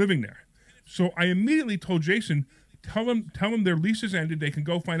tenants living there. So I immediately told Jason, tell them their leases ended. They can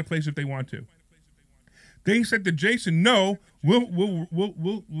go find a place if they want to. They said to Jason, no, we'll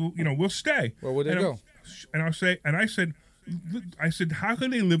stay. Where would they go? I said, how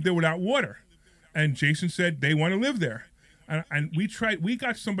can they live there without water? And Jason said they want to live there. And we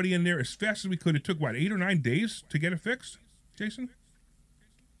got somebody in there as fast as we could. It took, 8 or 9 days to get it fixed, Jason?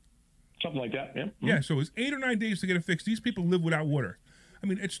 Something like that, yeah. Yeah, so it was 8 or 9 days to get it fixed. These people live without water. I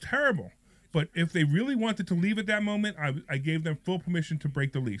mean, it's terrible. But if they really wanted to leave at that moment, I gave them full permission to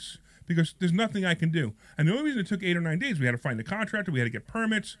break the lease because there's nothing I can do. And the only reason it took 8 or 9 days, we had to find the contractor, we had to get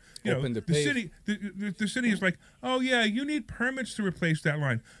permits. The city is like, oh yeah, you need permits to replace that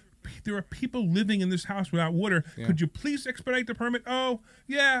line. There are people living in this house without water. Yeah. Could you please expedite the permit? Oh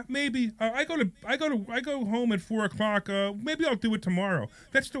yeah, maybe. I go home at 4 o'clock. Maybe I'll do it tomorrow.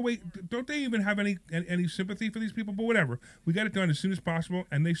 That's the way. Don't they even have any sympathy for these people? But whatever, we got it done as soon as possible,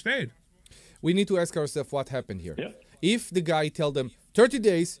 and they stayed. We need to ask ourselves what happened here. Yep. If the guy tell them 30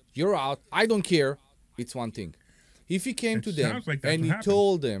 days, you're out, I don't care, it's one thing. If he came to them and he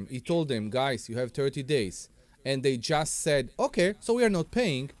told them, guys, you have 30 days, and they just said, okay, so we are not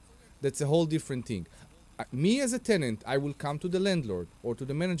paying, that's a whole different thing. Me as a tenant, I will come to the landlord or to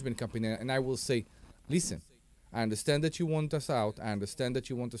the management company and I will say, listen, I understand that you want us out, I understand that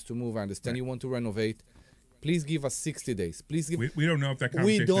you want us to move, I understand you want to renovate. Please give us 60 days. Please give. We don't know if that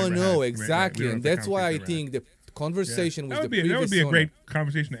conversation. We don't know exactly, right. and that's why I think the conversation with the previous that would be a owner. great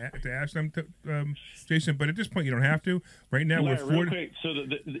conversation to ask them, Jason. But at this point, you don't have to. Right now, we're real quick. So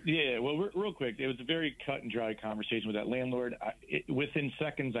real quick. It was a very cut and dry conversation with that landlord. Within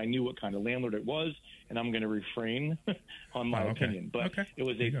seconds, I knew what kind of landlord it was, and I'm going to refrain on my opinion. But it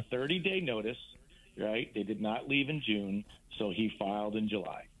was a 30-day notice. Right? They did not leave in June, so he filed in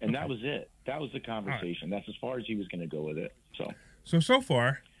July, and that was it. That was the conversation. That's as far as he was going to go with it. So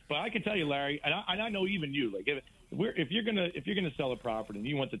far. But I can tell you, Larry, and I know even you. Like if you're gonna sell a property and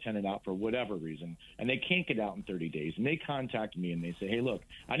you want the tenant out for whatever reason, and they can't get out in 30 days, and they contact me and they say, hey, look,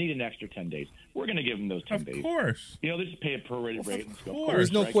 I need an extra 10 days. We're going to give them those 10 days. Of course. They just pay a prorated rate. And go.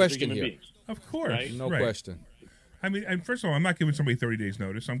 There's no question here. Beings. Of course. Right? No question. I mean, and first of all, I'm not giving somebody 30 days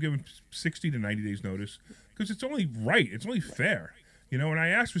notice. I'm giving 60 to 90 days notice because it's only right. It's only fair, And I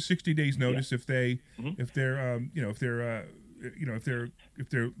asked for 60 days notice if they're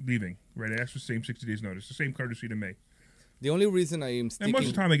leaving, right? I asked for the same 60 days notice, the same courtesy to me. The only reason I am sticking... And most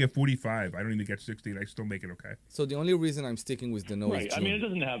of the time I get 45. I don't even get 60, and I still make it okay. So the only reason I'm sticking with the no is June. I mean, it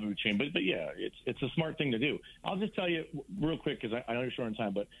doesn't have a chain, but yeah, it's a smart thing to do. I'll just tell you real quick because I know you're short on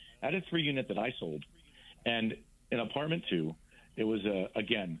time, but I had a 3-unit that I sold, and in apartment 2, it was,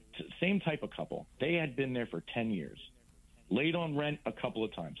 again, same type of couple. They had been there for 10 years. Late on rent a couple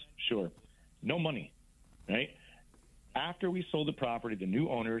of times, sure. No money, right? After we sold the property, the new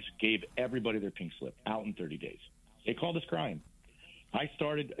owners gave everybody their pink slip out in 30 days. They called us crying. I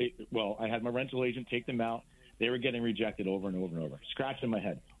had my rental agent take them out. They were getting rejected over and over and over. Scratching my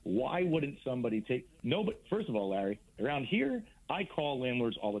head. Why wouldn't somebody take – no, but first of all, Larry, around here, I call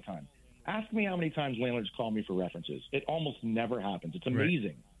landlords all the time. Ask me how many times landlords call me for references. It almost never happens. It's amazing.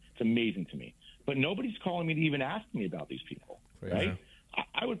 Right. It's amazing to me. But nobody's calling me to even ask me about these people, right?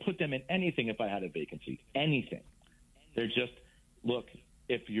 I would put them in anything if I had a vacancy, anything. They're just, look,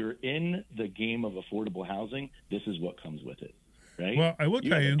 if you're in the game of affordable housing, this is what comes with it, right? Well, I will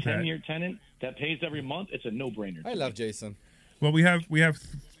tell you that a 10-year tenant that pays every month, it's a no-brainer. I love Jason. Well, we have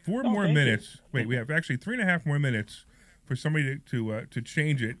 4 more minutes. Wait, we have actually 3.5 more minutes for somebody to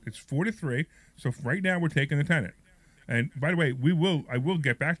change it. It's 4 to 3. So right now we're taking the tenant. And by the way, I will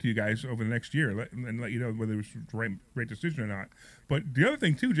get back to you guys over the next year and let you know whether it was the right decision or not. But the other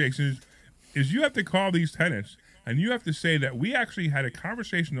thing too, Jason, is you have to call these tenants and you have to say that we actually had a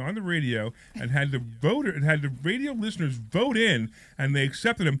conversation on the radio and had the radio listeners vote in and they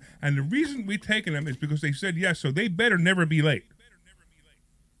accepted them. And the reason we've taken them is because they said yes, so they better never be late.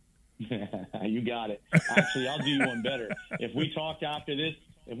 You got it. Actually, I'll do you one better. If we talk after this,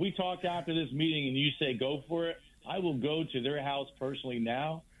 if we talk after this meeting and you say go for it, I will go to their house personally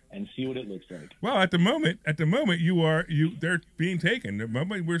now and see what it looks like. Well, at the moment, they're being taken. The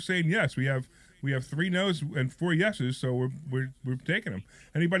moment we're saying yes, we have 3 no's and 4 yeses, so we're taking them.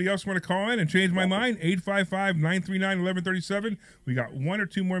 Anybody else want to call in and change my mind? 855-939-1137. We got 1 or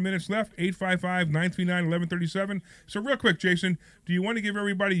 2 more minutes left. 855-939-1137. So real quick, Jason, do you want to give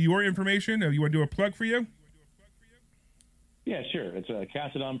everybody your information? Or you want to do a plug for you? Yeah, sure. It's a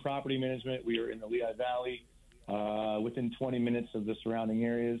Cassadon Property Management. We are in the Lehigh Valley, within 20 minutes of the surrounding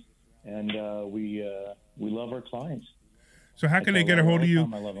areas, and we love our clients. So how can they get a hold of you?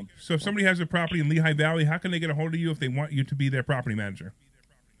 I love them. So if somebody has a property in Lehigh Valley, how can they get a hold of you if they want you to be their property manager?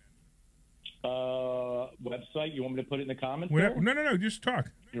 Website? You want me to put it in the comments? No. Just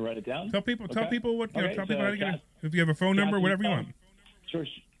talk. You write it down. Tell people what. Okay. Tell people how to get it. If you have a phone number, whatever you want. Sure.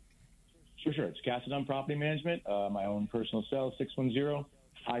 It's Cassadon Property Management. My own personal cell,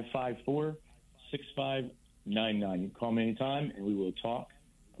 610-554-6599. You can call me anytime, and we will talk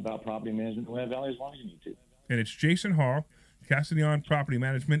about property management in the Lehigh Valley as long as you need to. And it's Jason Hall, Cassadon Property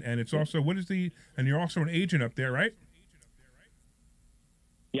Management, and it's also and you're also an agent up there, right?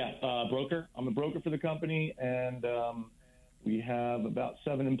 Yeah, broker. I'm a broker for the company, and we have about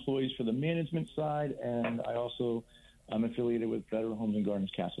 7 employees for the management side, and I'm affiliated with Better Homes and Gardens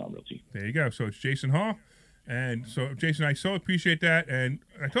Cassadon Realty. There you go. So it's Jason Hall. And so, Jason, I so appreciate that. And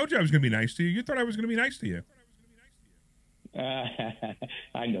I told you I was going to be nice to you. You thought I was going to be nice to you.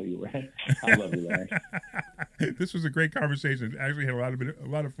 I know you were. I love you, Larry. This was a great conversation. Actually had a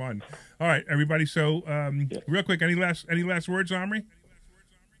lot of fun. All right, everybody. So, real quick, any last words, Omri?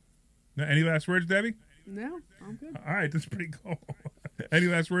 No, any last words, Debbie? No, I'm good. All right, that's pretty cool. Any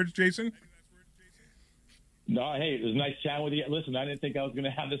last words, Jason? No, hey, it was nice chatting with you. Listen, I didn't think I was going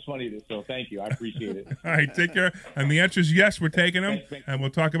to have this fun either, so thank you. I appreciate it. All right, take care. And the answer is yes, we're taking them, and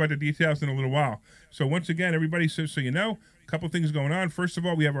we'll talk about the details in a little while. So once again, everybody, so you know, a couple things going on. First of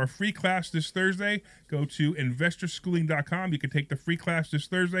all, we have our free class this Thursday. Go to investorschooling.com. You can take the free class this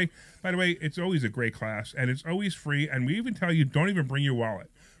Thursday. By the way, it's always a great class, and it's always free, and we even tell you don't even bring your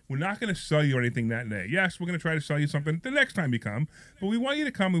wallet. We're not going to sell you anything that day. Yes, we're going to try to sell you something the next time you come, but we want you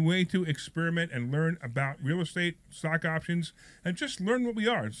to come and we want you to experiment and learn about real estate, stock options, and just learn what we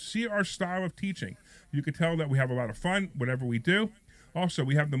are. See our style of teaching. You can tell that we have a lot of fun, whatever we do. Also,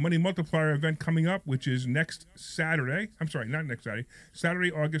 we have the Money Multiplier event coming up, which is next Saturday. I'm sorry, not next Saturday.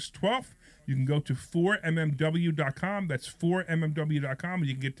 Saturday, August 12th. You can go to 4mmw.com. That's 4mmw.com, and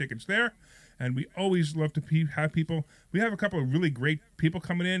you can get tickets there. And we always love to have people. We have a couple of really great people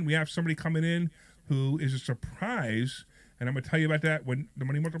coming in. We have somebody coming in who is a surprise, and I'm going to tell you about that when the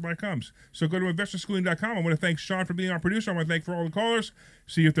Money Multiplier comes. So go to investorschooling.com. I want to thank Sean for being our producer. I want to thank for all the callers.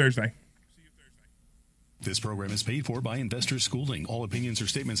 See you Thursday. This program is paid for by Investors Schooling. All opinions or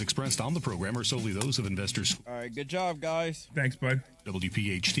statements expressed on the program are solely those of Investors. All right, good job, guys. Thanks, bud.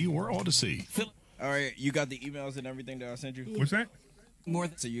 WPHT or Odyssey. All right, you got the emails and everything that I sent you? What's that?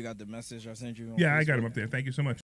 So you got the message I sent you? Yeah, I got them up there. Thank you so much.